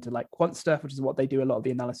and turned into like quant stuff, which is what they do a lot of the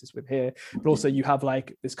analysis with here. But also you have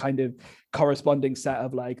like this kind of corresponding set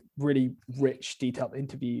of like really rich, detailed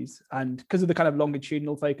interviews. And because of the kind of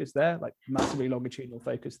longitudinal focus there, like massively longitudinal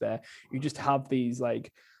focus there, you just have these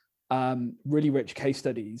like really rich case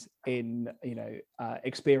studies in,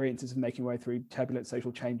 experiences of making way through turbulent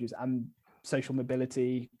social changes and social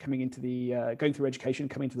mobility, coming into the going through education,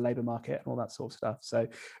 coming into the labor market, and all that sort of stuff. So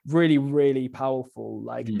really, really powerful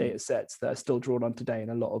data sets that are still drawn on today in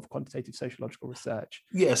a lot of quantitative sociological research.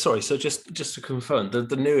 Yeah, sorry. So just to confirm,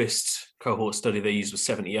 the newest cohort study they used was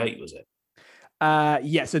 78, was it? So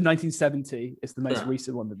 1970 is the most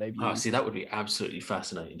recent one that they've used. See, that would be absolutely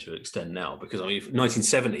fascinating to extend now, because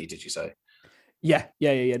 1970, did you say? Yeah.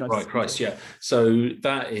 Right, Christ, yeah. So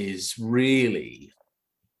that is really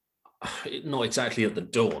not exactly at the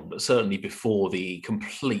dawn, but certainly before the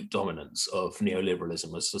complete dominance of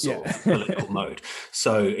neoliberalism as a sort of political mode.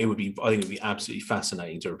 So I think it would be absolutely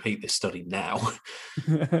fascinating to repeat this study now.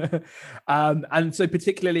 And so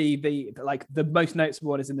particularly the most noticeable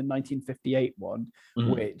one is in the 1958 one,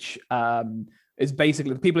 which is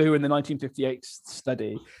basically the people who are in the 1958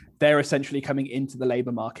 study, they're essentially coming into the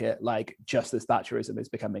labor market just as Thatcherism is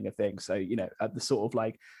becoming a thing. So, at the sort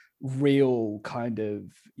of real kind of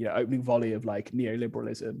opening volley of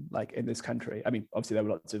neoliberalism in this country. I mean, obviously there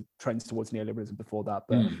were lots of trends towards neoliberalism before that,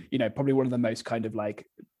 but probably one of the most kind of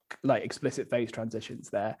explicit phase transitions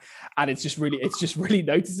there, and it's just really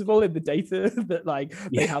noticeable in the data that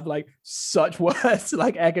they have such worse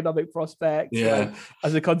economic prospects.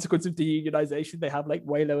 As a consequence of deunionization, they have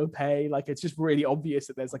way lower pay. It's just really obvious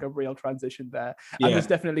that there's a real transition there, and this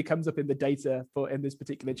definitely comes up in the data in this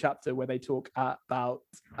particular chapter where they talk about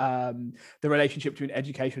the relationship between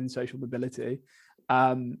education and social mobility.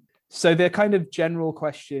 So the kind of general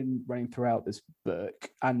question running throughout this book,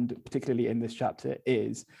 and particularly in this chapter,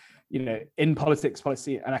 is, in politics,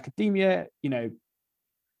 policy, and academia,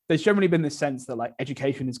 there's generally been this sense that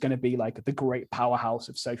education is going to be the great powerhouse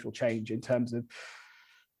of social change in terms of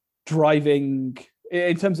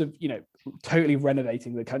totally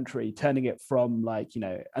renovating the country, turning it from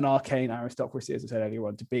an arcane aristocracy, as I said earlier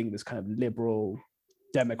on, to being this kind of liberal,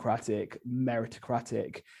 democratic,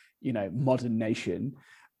 meritocratic, modern nation.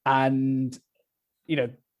 And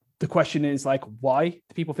the question is why do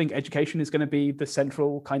people think education is going to be the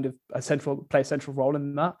play a central role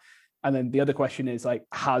in that? And then the other question is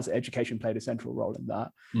has education played a central role in that?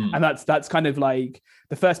 And that's kind of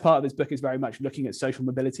the first part of this book is very much looking at social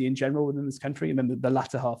mobility in general within this country, and then the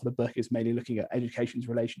latter half of the book is mainly looking at education's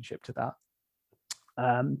relationship to that.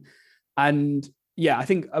 And I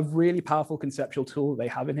think a really powerful conceptual tool they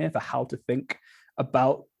have in here for how to think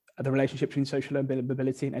about the relationship between social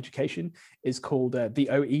mobility and education is called the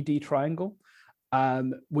OED triangle.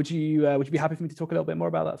 Would you be happy for me to talk a little bit more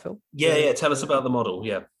about that, Phil? Yeah. Tell us about the model.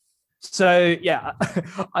 Yeah. So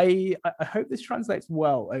I hope this translates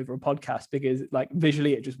well over a podcast, because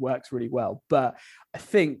visually it just works really well. But I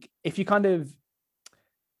think if you kind of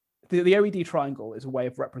the OED triangle is a way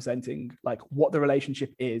of representing what the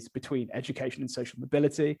relationship is between education and social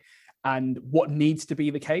mobility, and what needs to be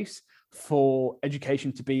the case for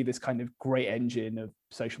education to be this kind of great engine of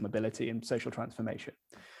social mobility and social transformation.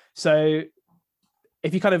 So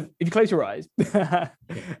if you close your eyes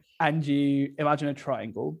and you imagine a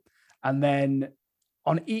triangle, and then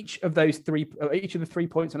on each of the 3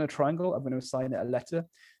 points on a triangle, I'm going to assign it a letter.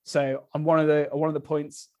 So on one of the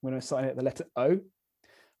points, I'm going to assign it the letter O.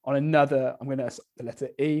 On another, I'm going to assign the letter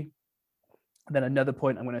E. And then another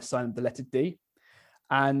point, I'm going to assign the letter D.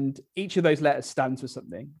 And each of those letters stands for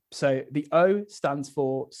something. So the O stands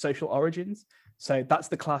for social origins. So that's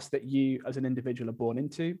the class that you as an individual are born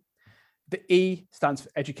into. The E stands for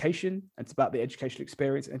education. It's about the educational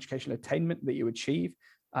experience and educational attainment that you achieve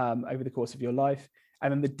over the course of your life.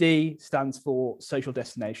 And then the D stands for social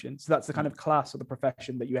destination. So that's the kind of class or the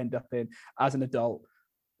profession that you end up in as an adult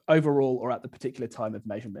overall, or at the particular time of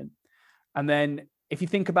measurement. And then if you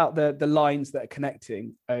think about the lines that are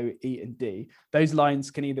connecting O, E, and D, those lines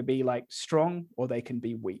can either be strong or they can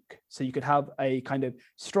be weak. So you could have a kind of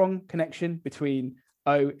strong connection between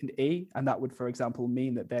O and E, and that would, for example,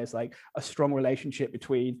 mean that there's a strong relationship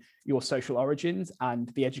between your social origins and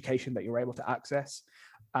the education that you're able to access.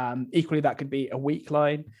 Equally, that could be a weak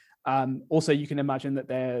line. Also, you can imagine that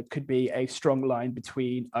there could be a strong line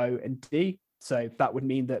between O and D. So that would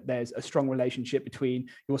mean that there's a strong relationship between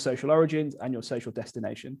your social origins and your social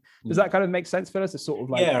destination. Does that kind of make sense for us? A sort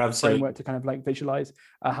of framework to kind of visualize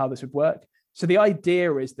how this would work. So the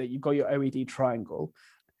idea is that you've got your OED triangle.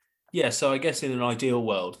 Yeah, so I guess in an ideal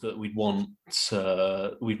world that we'd want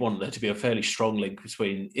there to be a fairly strong link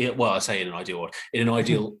between. Well, I say in an ideal world, in an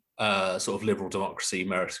ideal sort of liberal democracy,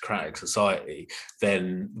 meritocratic society,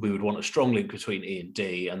 then we would want a strong link between E and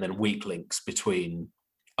D, and then weak links between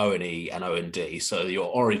O and E and O and D. So your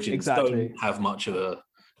origins don't have much of a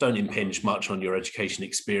don't impinge much on your education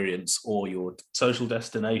experience or your social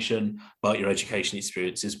destination, but your education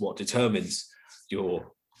experience is what determines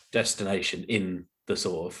your destination in the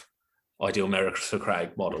sort of ideal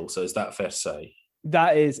meritocratic model. So is that fair to say?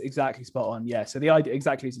 That is exactly spot on. Yeah. So the idea,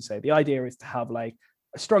 exactly as you say, the idea is to have like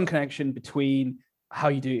a strong connection between how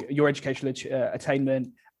you do your educational attainment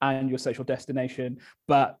and your social destination,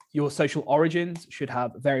 but your social origins should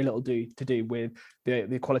have very little to do with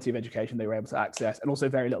the quality of education they were able to access, and also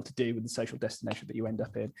very little to do with the social destination that you end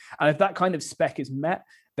up in. And if that kind of spec is met,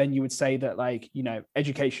 then you would say that, like, you know,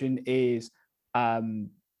 education is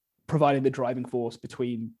providing the driving force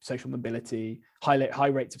between social mobility, high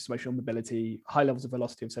rates of social mobility, high levels of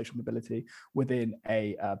velocity of social mobility within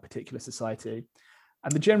a particular society.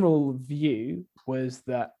 And the general view was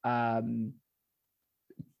that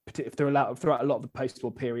throughout a lot of the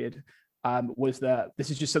post-war period, was that this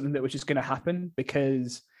is just something that was just going to happen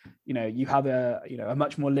because, you know, you have a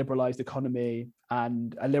much more liberalized economy,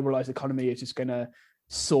 and a liberalized economy is just going to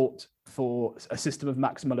sort for a system of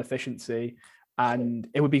maximal efficiency. And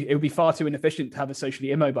it would be far too inefficient to have a socially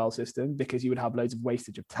immobile system, because you would have loads of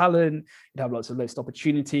wastage of talent, you'd have lots of lost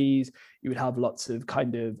opportunities, you would have lots of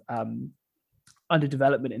kind of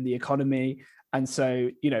underdevelopment in the economy. And so,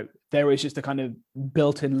 you know, there is just a kind of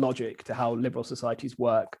built-in logic to how liberal societies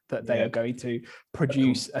work, that they are going to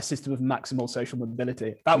produce a system of maximal social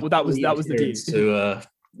mobility. That was the view. To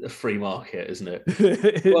a free market, isn't it?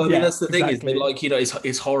 Well, I mean, that's the thing, exactly. Is that, like, you know,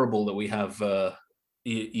 it's horrible that we have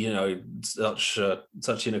you know,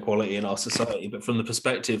 such inequality in our society, but from the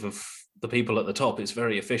perspective of the people at the top, it's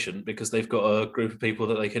very efficient because they've got a group of people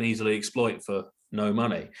that they can easily exploit for no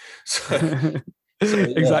money. So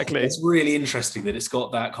exactly, it's really interesting that it's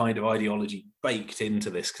got that kind of ideology baked into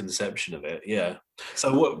this conception of it. Yeah.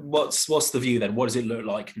 So what's the view then? What does it look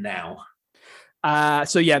like now?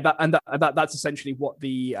 So yeah, that's essentially what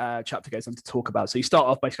the chapter goes on to talk about. So you start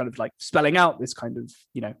off by kind of like spelling out this kind of,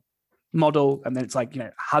 you know, model, and then it's like, you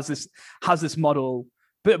know, has this model,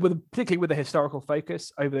 but particularly with a historical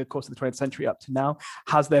focus over the course of the 20th century up to now,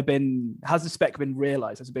 has the spec been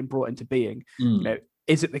realized? Has it been brought into being? You know,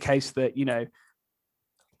 is it the case that, you know,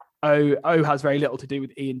 O has very little to do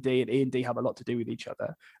with E and E and D have a lot to do with each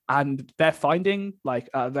other? And they're finding, like,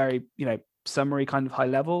 a very, you know, summary kind of high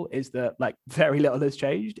level, is that, like, very little has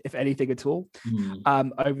changed, if anything at all,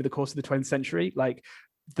 over the course of the 20th century. Like,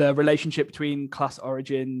 the relationship between class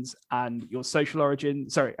origins and your social origin,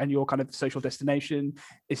 and your kind of social destination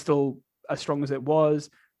is still as strong as it was.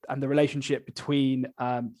 And the relationship between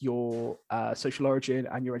your social origin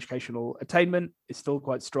and your educational attainment is still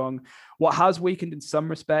quite strong. What has weakened in some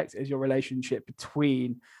respects is your relationship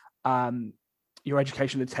between your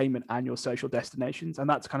educational attainment and your social destinations. And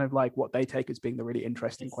that's kind of like what they take as being the really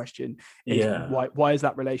interesting question. Is why is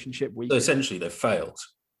that relationship weak? So essentially they've failed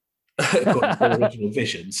according to the original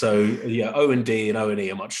vision. So yeah, O and D and O and E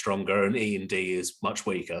are much stronger, and E and D is much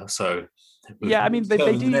weaker. So yeah, I mean, they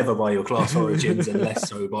do never by your class origins, and less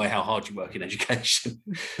so by how hard you work in education.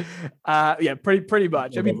 Yeah, pretty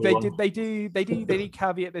much. I mean, they do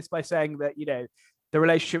caveat this by saying that, you know, the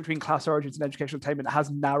relationship between class origins and educational attainment has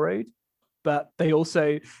narrowed, but they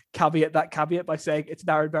also caveat by saying it's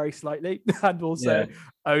narrowed very slightly, and also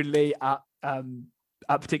only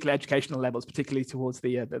at particular educational levels, particularly towards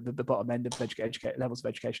the bottom end of levels of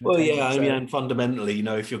education. Well, yeah, I mean, and fundamentally, you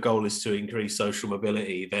know, if your goal is to increase social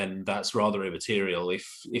mobility, then that's rather immaterial.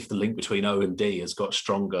 If the link between O and D has got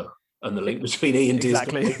stronger, and the link between E and D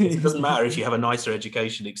exactly. It doesn't matter if you have a nicer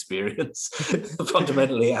education experience.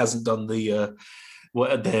 Fundamentally, it hasn't done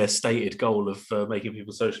their stated goal of making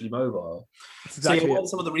people socially mobile. Exactly. So what are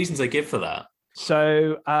some of the reasons they give for that?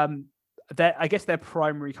 So I guess their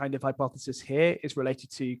primary kind of hypothesis here is related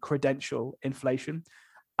to credential inflation.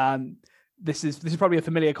 This is probably a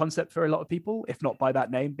familiar concept for a lot of people, if not by that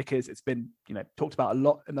name, because it's been, you know, talked about a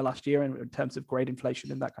lot in the last year in terms of grade inflation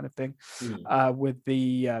and that kind of thing, with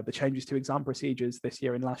the changes to exam procedures this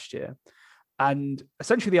year and last year. And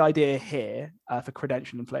essentially the idea here for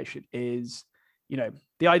credential inflation is, you know,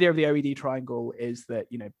 the idea of the OED triangle is that,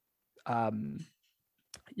 you know,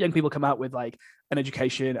 young people come out with like an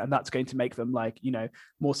education, and that's going to make them, like, you know,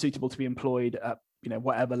 more suitable to be employed at, you know,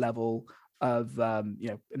 whatever level of, you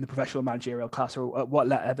know, in the professional managerial class, or at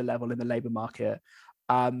whatever level in the labor market.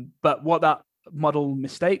 But what that model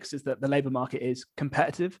mistakes is that the labor market is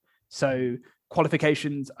competitive. So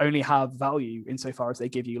qualifications only have value insofar as they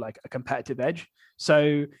give you like a competitive edge.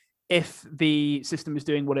 So if the system is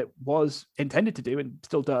doing what it was intended to do and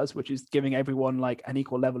still does, which is giving everyone like an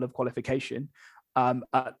equal level of qualification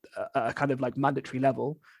at a kind of like mandatory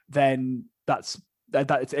level, then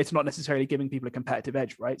it's not necessarily giving people a competitive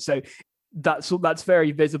edge, right? So that's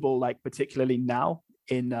very visible, like particularly now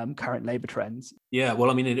in current labour trends. Yeah,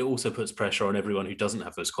 well, I mean, it also puts pressure on everyone who doesn't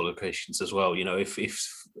have those qualifications as well. You know, if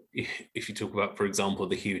you talk about, for example,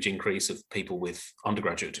 the huge increase of people with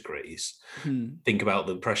undergraduate degrees, think about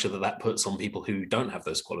the pressure that puts on people who don't have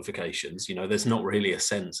those qualifications. You know, there's not really a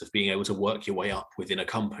sense of being able to work your way up within a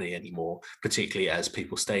company anymore, particularly as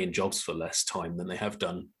people stay in jobs for less time than they have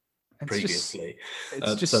done previously.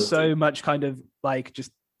 It's just so much kind of like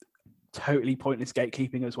just totally pointless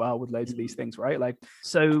gatekeeping as well with loads of these things, right? Like,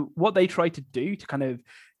 so what they try to do to kind of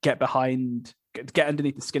get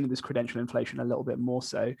underneath the skin of this credential inflation a little bit more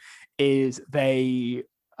so is they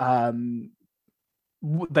highlight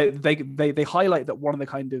that one of the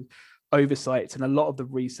kind of oversights, and a lot of the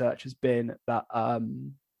research has been that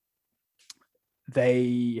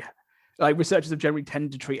researchers have generally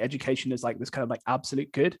tended to treat education as like this kind of like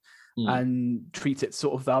absolute good and treat its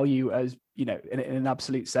sort of value as, you know, in an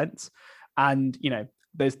absolute sense. And, you know,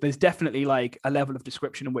 there's definitely like a level of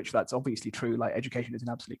description in which that's obviously true, like education is an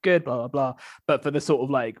absolute good, blah, blah, blah. But for the sort of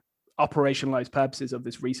like operationalized purposes of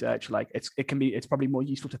this research, like it's probably more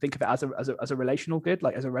useful to think of it as a relational good,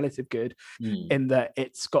 like as a relative good, in that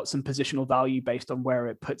it's got some positional value based on where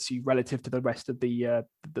it puts you relative to the rest of the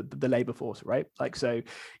labor force, right? Like, so,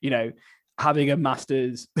 you know, having a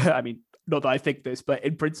master's, I mean, not that I think this, but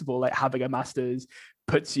in principle, like having a master's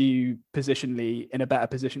puts you positionally in a better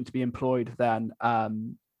position to be employed than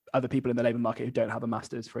other people in the labor market who don't have a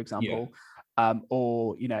master's, for example.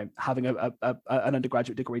 Or, you know, having an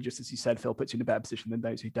undergraduate degree, just as you said, Phil, puts you in a better position than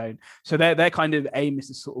those who don't. So their kind of aim is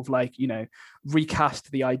to sort of like, you know,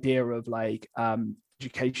 recast the idea of like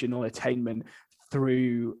educational attainment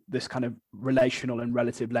through this kind of relational and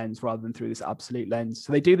relative lens rather than through this absolute lens.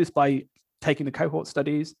 So they do this by taking the cohort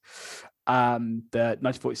studies, the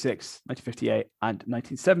 1946, 1958, and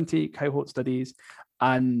 1970 cohort studies.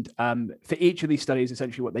 And for each of these studies,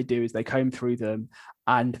 essentially what they do is they comb through them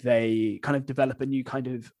and they kind of develop a new kind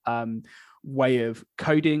of way of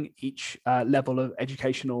coding each level of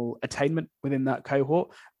educational attainment within that cohort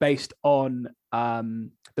based on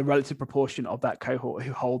the relative proportion of that cohort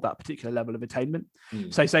who hold that particular level of attainment.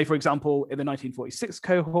 So say, for example, in the 1946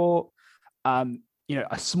 cohort, you know,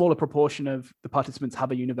 a smaller proportion of the participants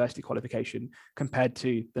have a university qualification compared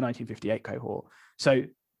to the 1958 cohort. So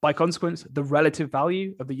by consequence, the relative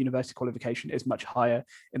value of the university qualification is much higher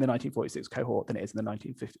in the 1946 cohort than it is in the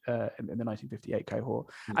 1958 cohort,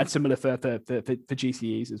 and similar for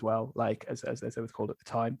GCEs as well, like as they were called at the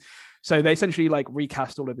time. So they essentially like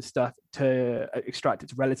recast all of this stuff to extract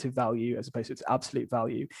its relative value as opposed to its absolute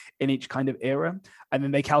value in each kind of era, and then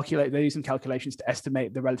they use some calculations to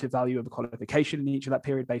estimate the relative value of a qualification in each of that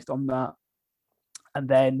period based on that. And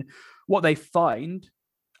then what they find,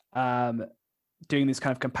 doing this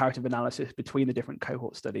kind of comparative analysis between the different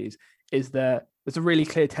cohort studies, is that there's a really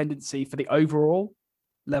clear tendency for the overall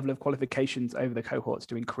level of qualifications over the cohorts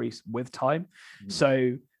to increase with time. So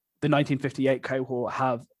the 1958 cohort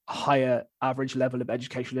have a higher average level of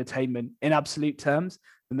educational attainment in absolute terms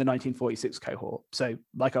than the 1946 cohort. So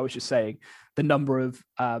like I was just saying, the number of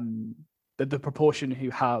the proportion who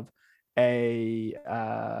have a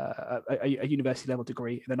university level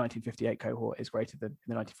degree in the 1958 cohort is greater than in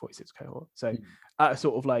the 1946 cohort. So at a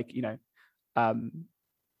sort of like, you know,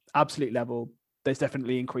 absolute level, there's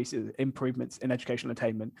definitely improvements in educational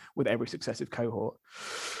attainment with every successive cohort.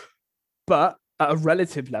 But at a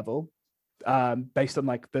relative level, based on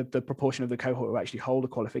like the proportion of the cohort who actually hold a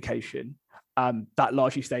qualification, that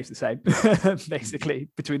largely stays the same, basically,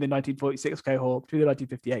 between the 1946 cohort, between the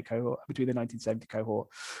 1958 cohort, between the 1970 cohort.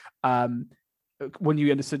 When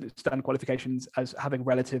you understand qualifications as having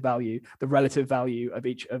relative value, the relative value of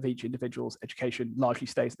each individual's education largely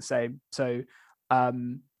stays the same. So,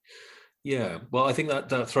 yeah, well, I think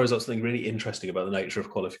that throws up something really interesting about the nature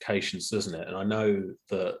of qualifications, doesn't it? And I know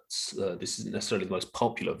that this isn't necessarily the most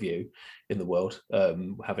popular view in the world,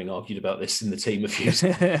 having argued about this in the team a few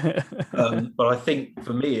times. But I think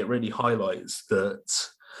for me, it really highlights that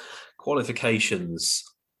qualifications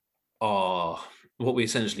are, what we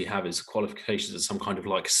essentially have is qualifications as some kind of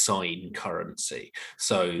like sign currency.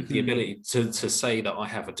 So the ability to say that I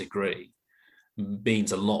have a degree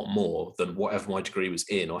means a lot more than whatever my degree was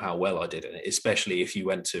in or how well I did in it, especially if you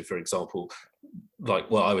went to, for example, like,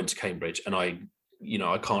 well, I went to Cambridge, and I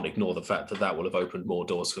can't ignore the fact that will have opened more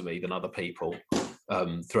doors for me than other people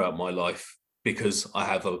throughout my life, because I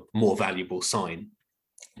have a more valuable sign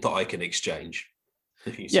that I can exchange.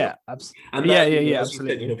 Yeah, absolutely. And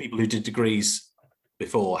absolutely. You know, people who did degrees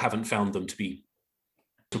before haven't found them to be,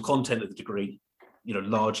 the content of the degree, you know,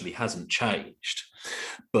 largely hasn't changed,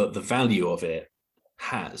 but the value of it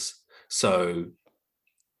has. So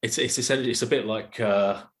it's essentially, it's a bit like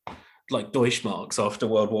Deutschmarks after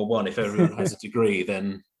World War One. If everyone has a degree,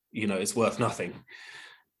 then it's worth nothing.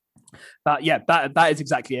 That is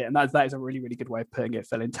exactly it, and that is a really, really good way of putting it,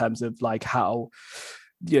 Phil, in terms of like how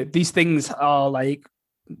these things are like,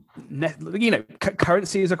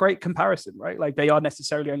 currency is a great comparison, right? Like they are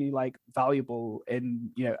necessarily only like valuable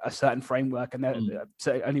in a certain framework, and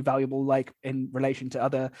they're only valuable like in relation to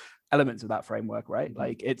other elements of that framework, right?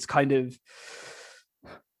 Like it's kind of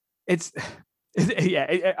I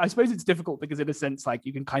suppose it's difficult because in a sense, like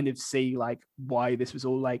you can kind of see like why this was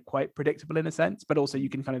all like quite predictable in a sense, but also you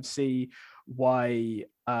can kind of see why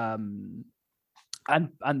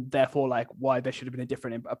and therefore like why there should have been a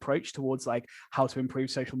different approach towards like how to improve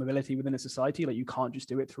social mobility within a society. Like you can't just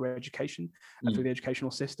do it through education and through the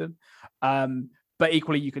educational system. But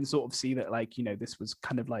equally, you can sort of see that like, this was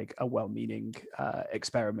kind of like a well-meaning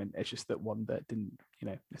experiment. It's just that one that didn't,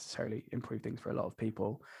 necessarily improve things for a lot of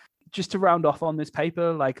people. Just to round off on this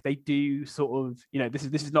paper, like they do sort of, this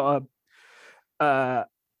is not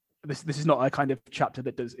this is not a kind of chapter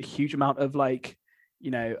that does a huge amount of like,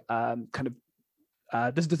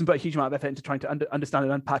 this doesn't put a huge amount of effort into trying to understand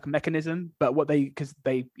and unpack mechanism, but because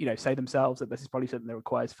they say themselves that this is probably something that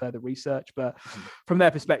requires further research. But from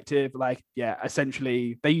their perspective, like,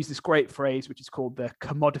 essentially they use this great phrase, which is called the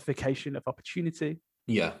commodification of opportunity.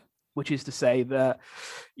 Yeah. Which is to say that,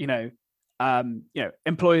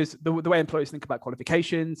 employers, the way employers think about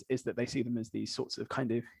qualifications is that they see them as these sorts of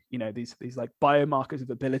kind of, these like biomarkers of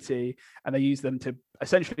ability, and they use them to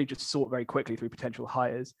essentially just sort very quickly through potential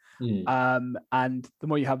hires. And the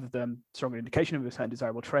more you have of them, stronger indication of a certain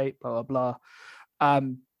desirable trait, blah, blah, blah.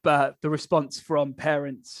 But the response from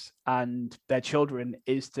parents and their children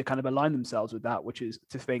is to kind of align themselves with that, which is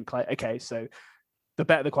to think like, okay, so the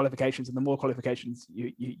better the qualifications and the more qualifications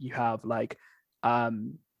you have, like,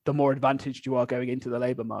 the more advantaged you are going into the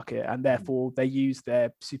labor market. And therefore they use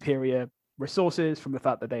their superior resources from the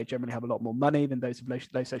fact that they generally have a lot more money than those of low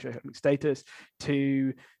socioeconomic status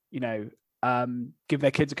to, give their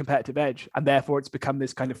kids a competitive edge. And therefore it's become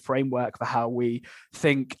this kind of framework for how we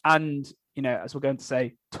think and, as we're going to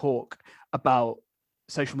say, talk about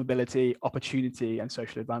social mobility, opportunity, and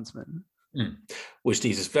social advancement. Which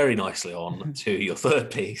leads us very nicely on to your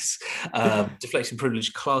third piece, deflecting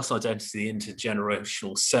privilege, class identity,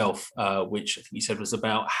 intergenerational self, which I think you said was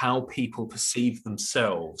about how people perceive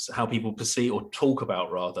themselves, how people perceive or talk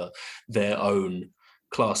about rather their own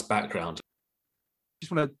class background.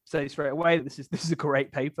 Just want to say straight away that this is a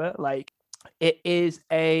great paper. Like it is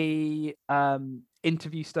a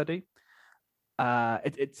interview study.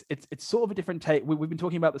 It's sort of a different take. We've been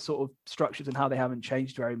talking about the sort of structures and how they haven't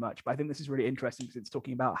changed very much, but I think this is really interesting because it's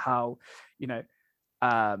talking about how, the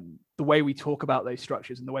way we talk about those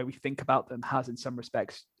structures and the way we think about them has in some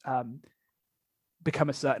respects become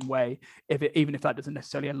a certain way, even if that doesn't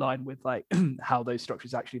necessarily align with like how those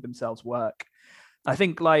structures actually themselves work. I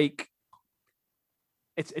think like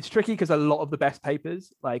it's tricky because a lot of the best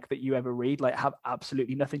papers like that you ever read like have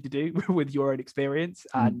absolutely nothing to do with your own experience,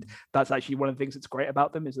 and that's actually one of the things that's great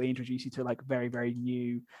about them is they introduce you to like very, very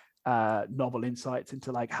new novel insights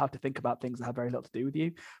into like how to think about things that have very little to do with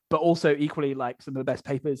you. But also equally, like some of the best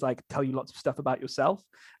papers like tell you lots of stuff about yourself,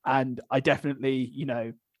 and I definitely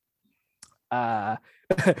there's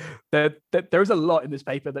a lot in this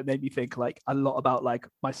paper that made me think like a lot about like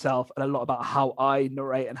myself and a lot about how I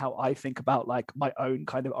narrate and how I think about like my own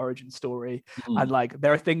kind of origin story. And like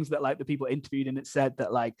there are things that like the people interviewed and it said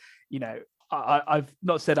that like I've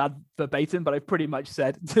not said ad verbatim, but I've pretty much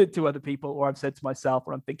said to other people, or I've said to myself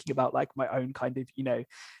when I'm thinking about like my own kind of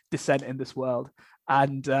descent in this world.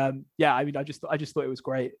 And I mean I just thought it was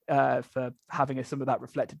great for having some of that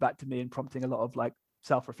reflected back to me and prompting a lot of like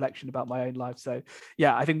self-reflection about my own life. So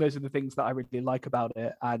I think those are the things that I really like about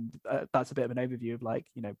it, and that's a bit of an overview of like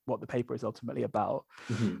what the paper is ultimately about.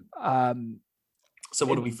 So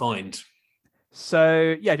what do we find?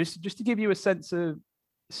 So just to give you a sense of,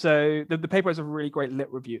 so the paper has a really great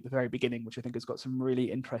lit review at the very beginning, which I think has got some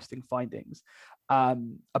really interesting findings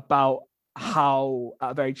about how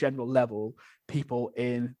at a very general level people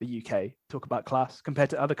in the UK talk about class compared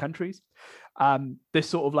to other countries. This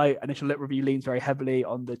sort of like initial lit review leans very heavily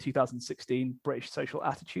on the 2016 British Social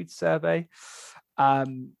Attitudes Survey.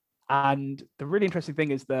 And the really interesting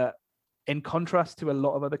thing is that in contrast to a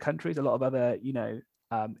lot of other countries, a lot of other,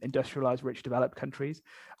 industrialized, rich, developed countries,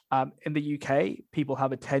 in the UK, people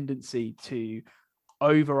have a tendency to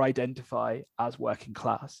over-identify as working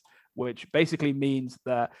class, which basically means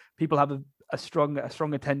that people have a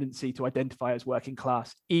stronger tendency to identify as working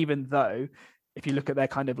class, even though if you look at their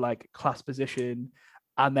kind of like class position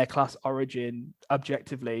and their class origin,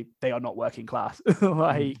 objectively, they are not working class.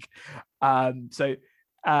 Like, so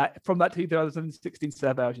from that 2016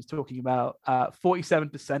 survey I was just talking about,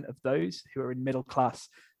 47% of those who are in middle class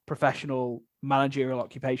professional managerial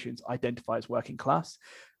occupations identify as working class.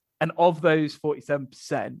 And of those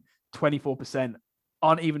 47%, 24%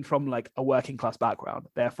 aren't even from like a working class background.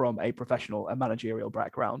 They're from a professional and managerial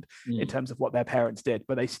background in terms of what their parents did,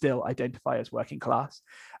 but they still identify as working class.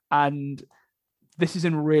 And this is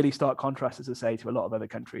in really stark contrast, as I say, to a lot of other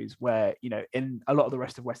countries where, you know, in a lot of the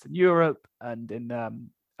rest of Western Europe and in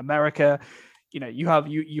America, you know, you have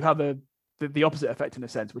the opposite effect in a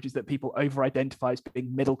sense, which is that people over-identify as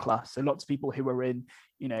being middle class. So lots of people who are in,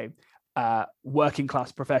 you know, working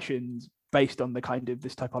class professions based on the kind of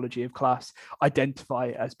this typology of class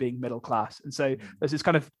identify as being middle class. And so there's this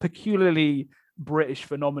kind of peculiarly British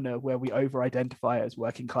phenomena where we over-identify as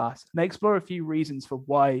working class. And they explore a few reasons for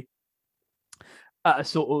why at a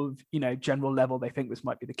sort of, you know, general level they think this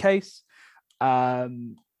might be the case.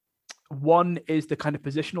 One is the kind of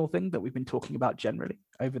positional thing that we've been talking about generally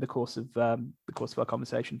over the course of our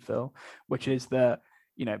conversation, Phil, which is that,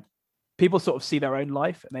 you know, people sort of see their own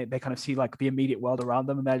life and they kind of see like the immediate world around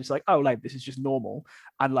them, and they're just like, oh, like this is just normal.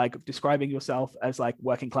 And like describing yourself as like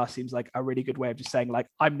working class seems like a really good way of just saying like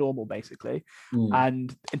I'm normal, basically.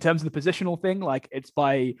 And in terms of the positional thing, like it's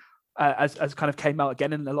by as kind of came out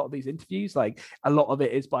again in a lot of these interviews, like a lot of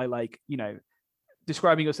it is by like, you know,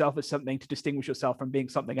 describing yourself as something to distinguish yourself from being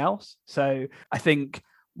something else. So I think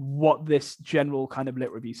what this general kind of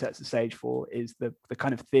lit review sets the stage for is the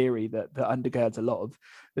kind of theory that undergirds a lot of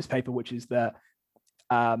this paper, which is that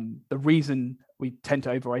the reason we tend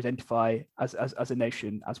to over-identify as a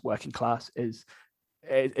nation as working class is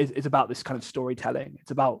about this kind of storytelling.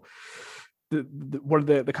 It's about one of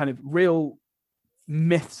the kind of real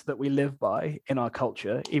myths that we live by in our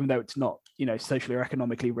culture, even though it's not, you know, socially or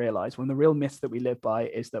economically realized. One of the real myths that we live by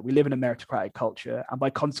is that we live in a meritocratic culture, and by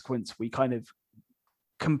consequence we kind of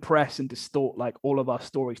compress and distort like all of our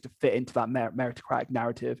stories to fit into that meritocratic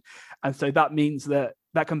narrative. And so that means that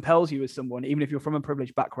compels you as someone, even if you're from a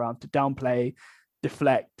privileged background, to downplay,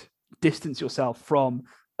 deflect, distance yourself from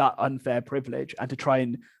that unfair privilege, and to try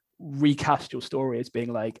and recast your story as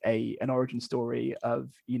being like an origin story of,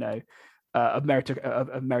 you know, of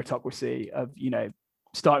meritocracy, of, you know,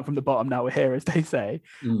 starting from the bottom, now we're here, as they say.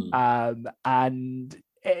 And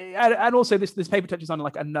also this paper touches on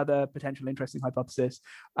like another potential interesting hypothesis,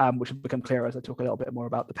 which will become clearer as I talk a little bit more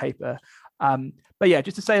about the paper. But yeah,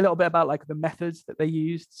 just to say a little bit about like the methods that they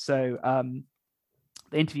used. So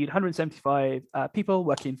they interviewed 175 people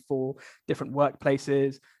working for different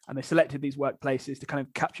workplaces, and they selected these workplaces to kind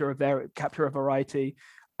of capture a variety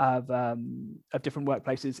of different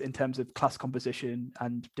workplaces in terms of class composition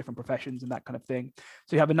and different professions and that kind of thing.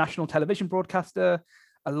 So you have a national television broadcaster,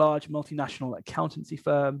 a large multinational accountancy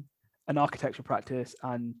firm, an architecture practice,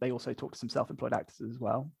 and they also talk to some self-employed actors as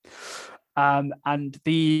well. And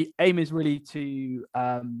the aim is really to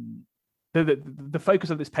the focus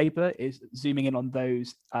of this paper is zooming in on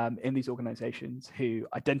those in these organizations who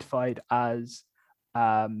identified as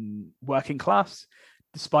working class,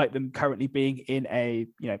 despite them currently being in a,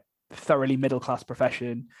 you know, thoroughly middle class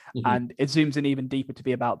profession. And it zooms in even deeper to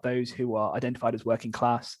be about those who are identified as working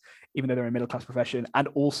class, even though they're in a middle class profession, and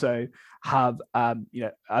also have you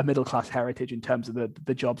know, a middle class heritage in terms of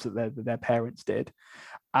the jobs that their parents did.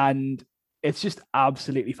 And it's just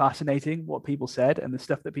absolutely fascinating what people said, and the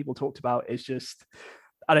stuff that people talked about is just,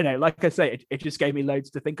 I don't know, like I say, it just gave me loads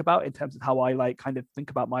to think about in terms of how I like kind of think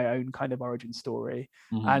about my own kind of origin story.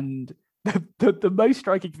 And the most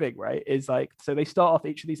striking thing, right, is like, so they start off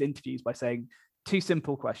each of these interviews by saying two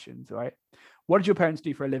simple questions, right? What did your parents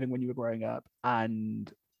do for a living when you were growing up?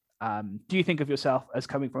 And do you think of yourself as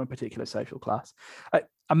coming from a particular social class?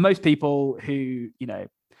 And most people who, you know,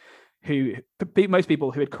 most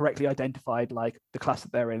people who had correctly identified like the class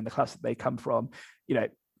that they're in, the class that they come from, you know,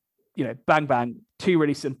 bang bang, two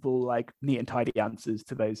really simple, like neat and tidy answers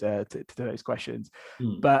to those to those questions.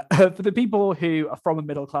 But for the people who are from a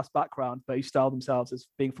middle class background but who style themselves as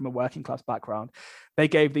being from a working class background, they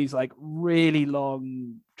gave these like really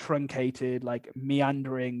long, truncated, like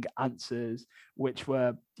meandering answers, which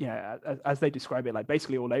were, you know, as they describe it, like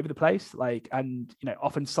basically all over the place, like, and, you know,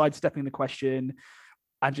 often sidestepping the question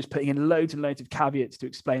and just putting in loads and loads of caveats to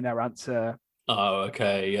explain their answer. Oh,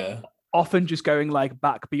 okay, yeah. Often just going like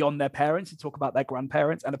back beyond their parents to talk about their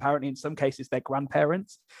grandparents, and apparently in some cases their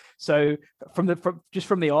grandparents. So from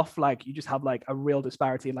the off, like you just have like a real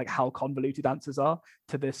disparity in like how convoluted answers are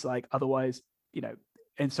to this like otherwise, you know,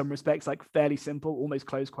 in some respects like fairly simple, almost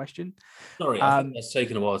closed question. Sorry, I think that's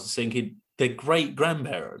taken a while to sink in. Their great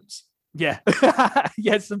grandparents. Yeah.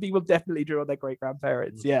 Yes, some people definitely drew on their great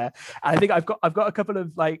grandparents. Yeah. And I think I've got a couple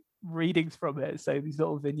of like readings from it. So these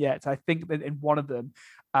little vignettes. I think that in one of them,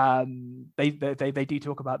 they do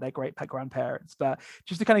talk about their great grandparents. But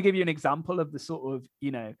just to kind of give you an example of the sort of,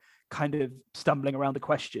 kind of stumbling around the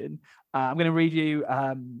question, I'm going to read you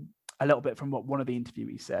a little bit from what one of the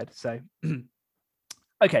interviewees said. So,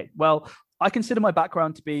 okay, well, I consider my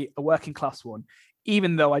background to be a working class one,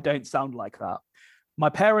 even though I don't sound like that. My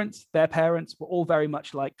parents, their parents were all very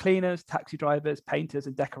much like cleaners, taxi drivers, painters,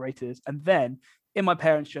 and decorators. And then in my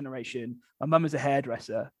parents' generation, my mum is a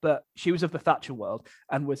hairdresser, but she was of the Thatcher world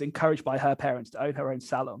and was encouraged by her parents to own her own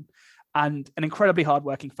salon. And an incredibly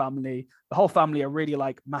hardworking family. The whole family are really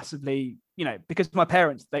like massively, because my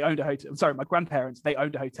parents, they owned a hotel. Sorry, my grandparents, they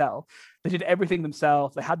owned a hotel. They did everything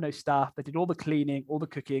themselves. They had no staff. They did all the cleaning, all the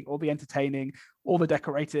cooking, all the entertaining, all the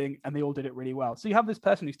decorating, and they all did it really well. So you have this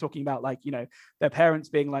person who's talking about like, their parents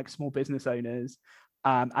being like small business owners,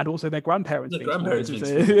 and also their grandparents being small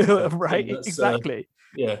business owners. Right, exactly.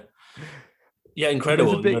 Yeah,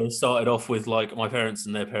 incredible. It started off with like my parents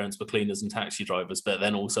and their parents were cleaners and taxi drivers, but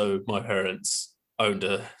then also my parents owned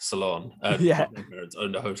a salon. My parents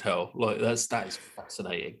owned a hotel. Like that is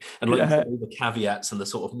fascinating. And like all the caveats and the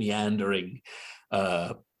sort of meandering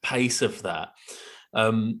pace of that.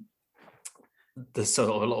 There's sort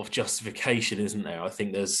of a lot of justification, isn't there? I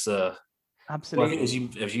think there's absolutely. Well,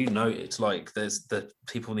 as you know, it's like there's the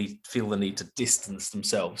people feel the need to distance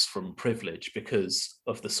themselves from privilege because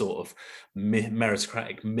of the sort of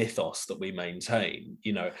meritocratic mythos that we maintain.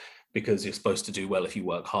 Because you're supposed to do well if you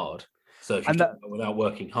work hard. So if you do well without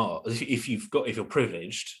working hard, if you're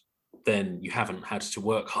privileged, then you haven't had to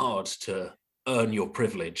work hard to earn your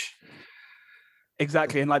privilege.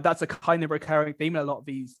 Exactly, and like that's a kind of recurring theme in a lot of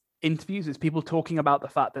these interviews is people talking about the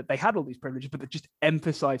fact that they had all these privileges, but they're just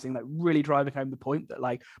emphasizing, like really driving home the point that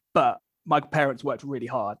like, but my parents worked really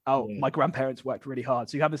hard. My grandparents worked really hard.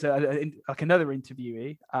 So you have this like another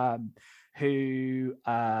interviewee who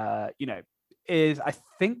is I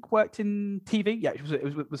think worked in TV. Yeah,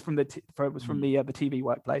 it was from the TV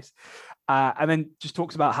workplace, and then just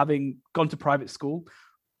talks about having gone to private school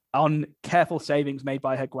on careful savings made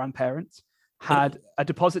by her grandparents, had a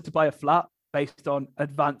deposit to buy a flat based on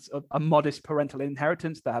advance of a modest parental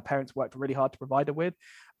inheritance that her parents worked really hard to provide her with,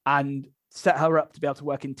 and set her up to be able to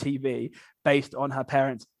work in TV based on her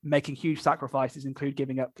parents making huge sacrifices,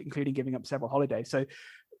 including giving up several holidays. So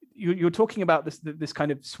you're talking about this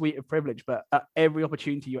kind of suite of privilege, but at every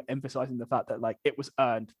opportunity you're emphasizing the fact that like it was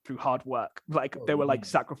earned through hard work. Like there were like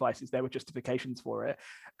sacrifices, there were justifications for it,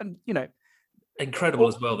 and incredible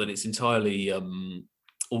as well that it's entirely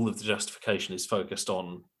all of the justification is focused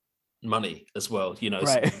on money as well,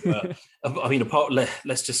 right. So,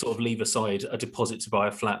 let's just sort of leave aside a deposit to buy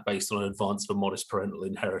a flat based on an advance of a modest parental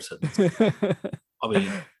inheritance. I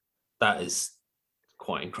mean, that is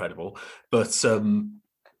quite incredible. But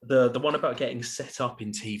the one about getting set up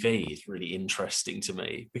in TV is really interesting to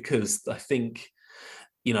me because I think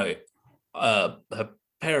her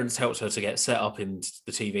parents helped her to get set up in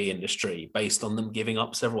the TV industry based on them giving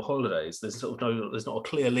up several holidays. There's not a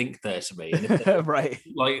clear link there to me. And right.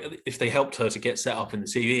 Like if they helped her to get set up in the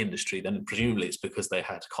TV industry, then presumably it's because they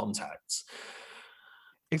had contacts.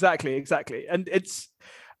 Exactly. And it's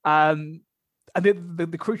and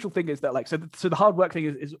the crucial thing is that like so the hard work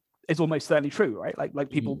thing is almost certainly true, right?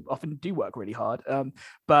 Like people often do work really hard,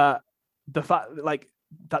 but the fact like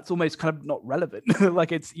that's almost kind of not relevant.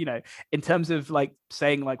 Like it's in terms of like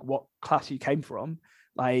saying like what class you came from,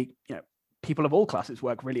 like people of all classes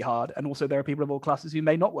work really hard, and also there are people of all classes who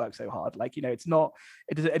may not work so hard. Like it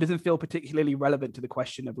doesn't feel particularly relevant to the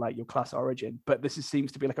question of like your class origin, but this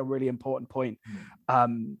seems to be like a really important point,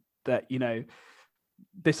 that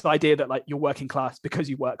this idea that like you're working class because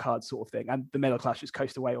you work hard sort of thing, and the middle class just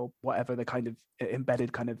coast away, or whatever the kind of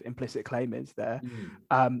embedded kind of implicit claim is there.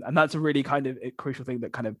 And that's a really kind of a crucial thing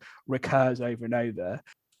that kind of recurs over and over.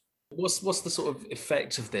 What's the sort of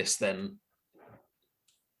effect of this then?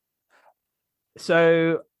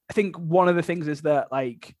 So I think one of the things is that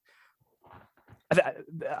like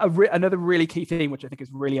another really key theme, which I think is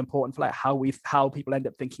really important for like how people end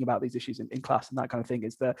up thinking about these issues in class and that kind of thing,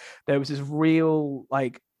 is that there was this real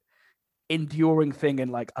like enduring thing in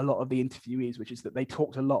like a lot of the interviewees, which is that they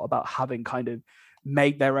talked a lot about having kind of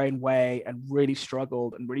made their own way and really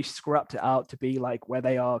struggled and really scrapped it out to be like where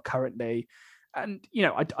they are currently. And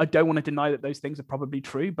I don't want to deny that those things are probably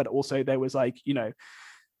true, but also there was like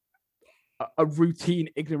a routine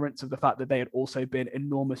ignorance of the fact that they had also been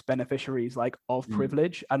enormous beneficiaries like of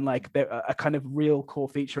privilege, and like a kind of real core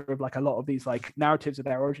feature of like a lot of these like narratives of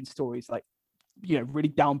their origin stories like really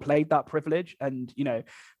downplayed that privilege, and there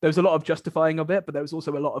was a lot of justifying of it, but there was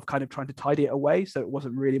also a lot of kind of trying to tidy it away so it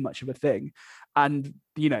wasn't really much of a thing. And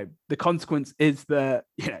the consequence is that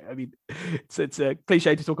I mean, it's a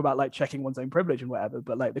cliche to talk about like checking one's own privilege and whatever,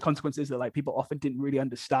 but like the consequence is that like people often didn't really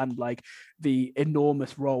understand like the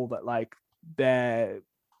enormous role that like their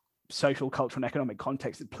social, cultural, and economic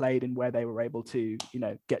context had played in where they were able to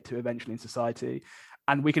get to eventually in society.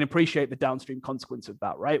 And we can appreciate the downstream consequence of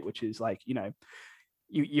that, right? Which is like,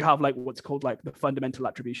 you have like what's called like the fundamental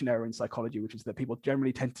attribution error in psychology, which is that people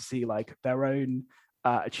generally tend to see like their own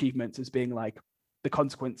achievements as being like the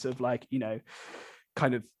consequence of like,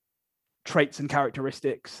 kind of traits and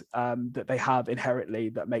characteristics that they have inherently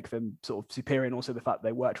that make them sort of superior, and also the fact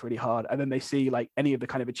they worked really hard. And then they see like any of the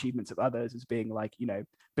kind of achievements of others as being like,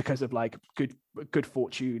 because of like good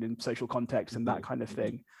fortune and social context and that kind of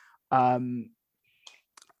thing.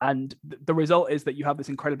 And the result is that you have this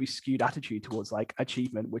incredibly skewed attitude towards like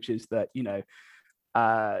achievement, which is that,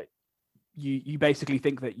 you basically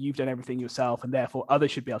think that you've done everything yourself and therefore others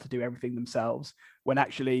should be able to do everything themselves, when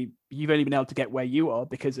actually you've only been able to get where you are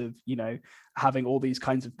because of, having all these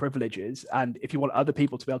kinds of privileges. And if you want other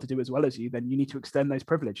people to be able to do as well as you, then you need to extend those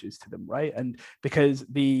privileges to them, right? And because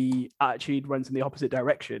the attitude runs in the opposite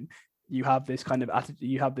direction, you have this kind of attitude,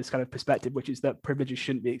 you have this kind of perspective, which is that privileges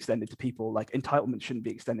shouldn't be extended to people, like entitlements shouldn't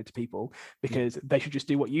be extended to people, because they should just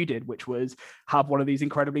do what you did, which was have one of these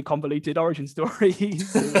incredibly convoluted origin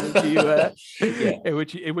stories in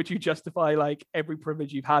which you justify like every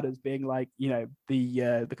privilege you've had as being like, the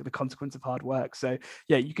consequence of hard work. So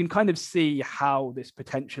yeah, you can kind of see how this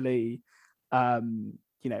potentially,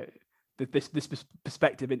 this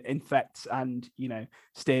perspective infects and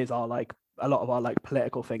steers our like a lot of our like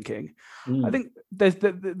political thinking. I think there's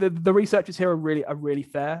the researchers here are really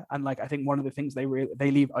fair, and like I think one of the things they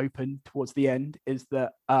leave open towards the end is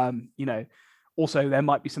that also there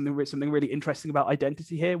might be something really interesting about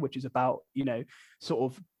identity here, which is about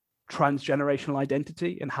sort of transgenerational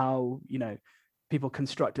identity and how people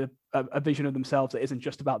construct a vision of themselves that isn't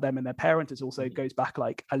just about them and their parents. It also goes back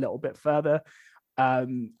like a little bit further.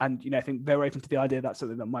 And I think they're open to the idea that's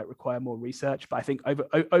something that might require more research, but I think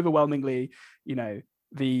overwhelmingly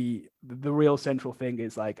the real central thing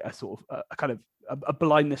is like a sort of a kind of a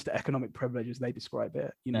blindness to economic privilege as they describe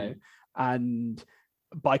it, and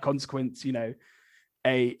by consequence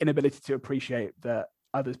a inability to appreciate that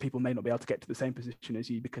others people may not be able to get to the same position as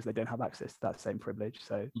you because they don't have access to that same privilege.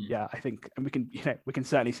 So yeah, I think, and we can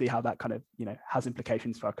certainly see how that kind of has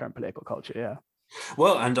implications for our current political culture. Yeah.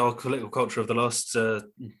 Well, and our political culture of the last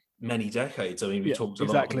many decades. I mean, we talked a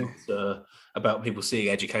lot about people seeing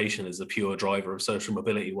education as a pure driver of social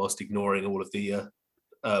mobility whilst ignoring all of the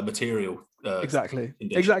material. Exactly.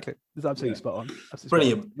 It's absolutely spot on.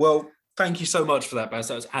 Brilliant. Well, thank you so much for that, Baz.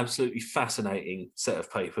 That was absolutely fascinating set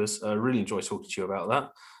of papers. I really enjoyed talking to you about that.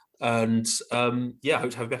 And I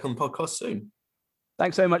hope to have you back on the podcast soon.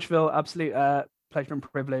 Thanks so much, Phil. Absolute pleasure and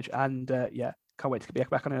privilege. And can't wait to be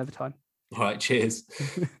back on another time. All right, cheers.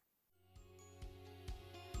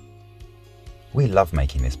 We love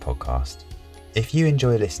making this podcast. If you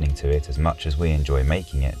enjoy listening to it as much as we enjoy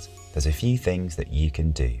making it, there's a few things that you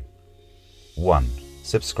can do. 1.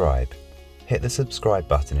 Subscribe. Hit the subscribe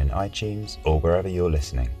button in iTunes or wherever you're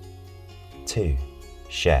listening. 2.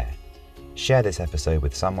 Share. Share this episode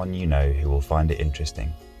with someone you know who will find it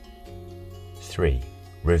interesting. 3.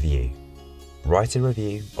 Review. Write a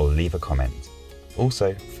review or leave a comment.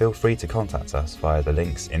 Also, feel free to contact us via the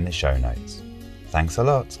links in the show notes. Thanks a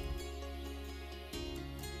lot.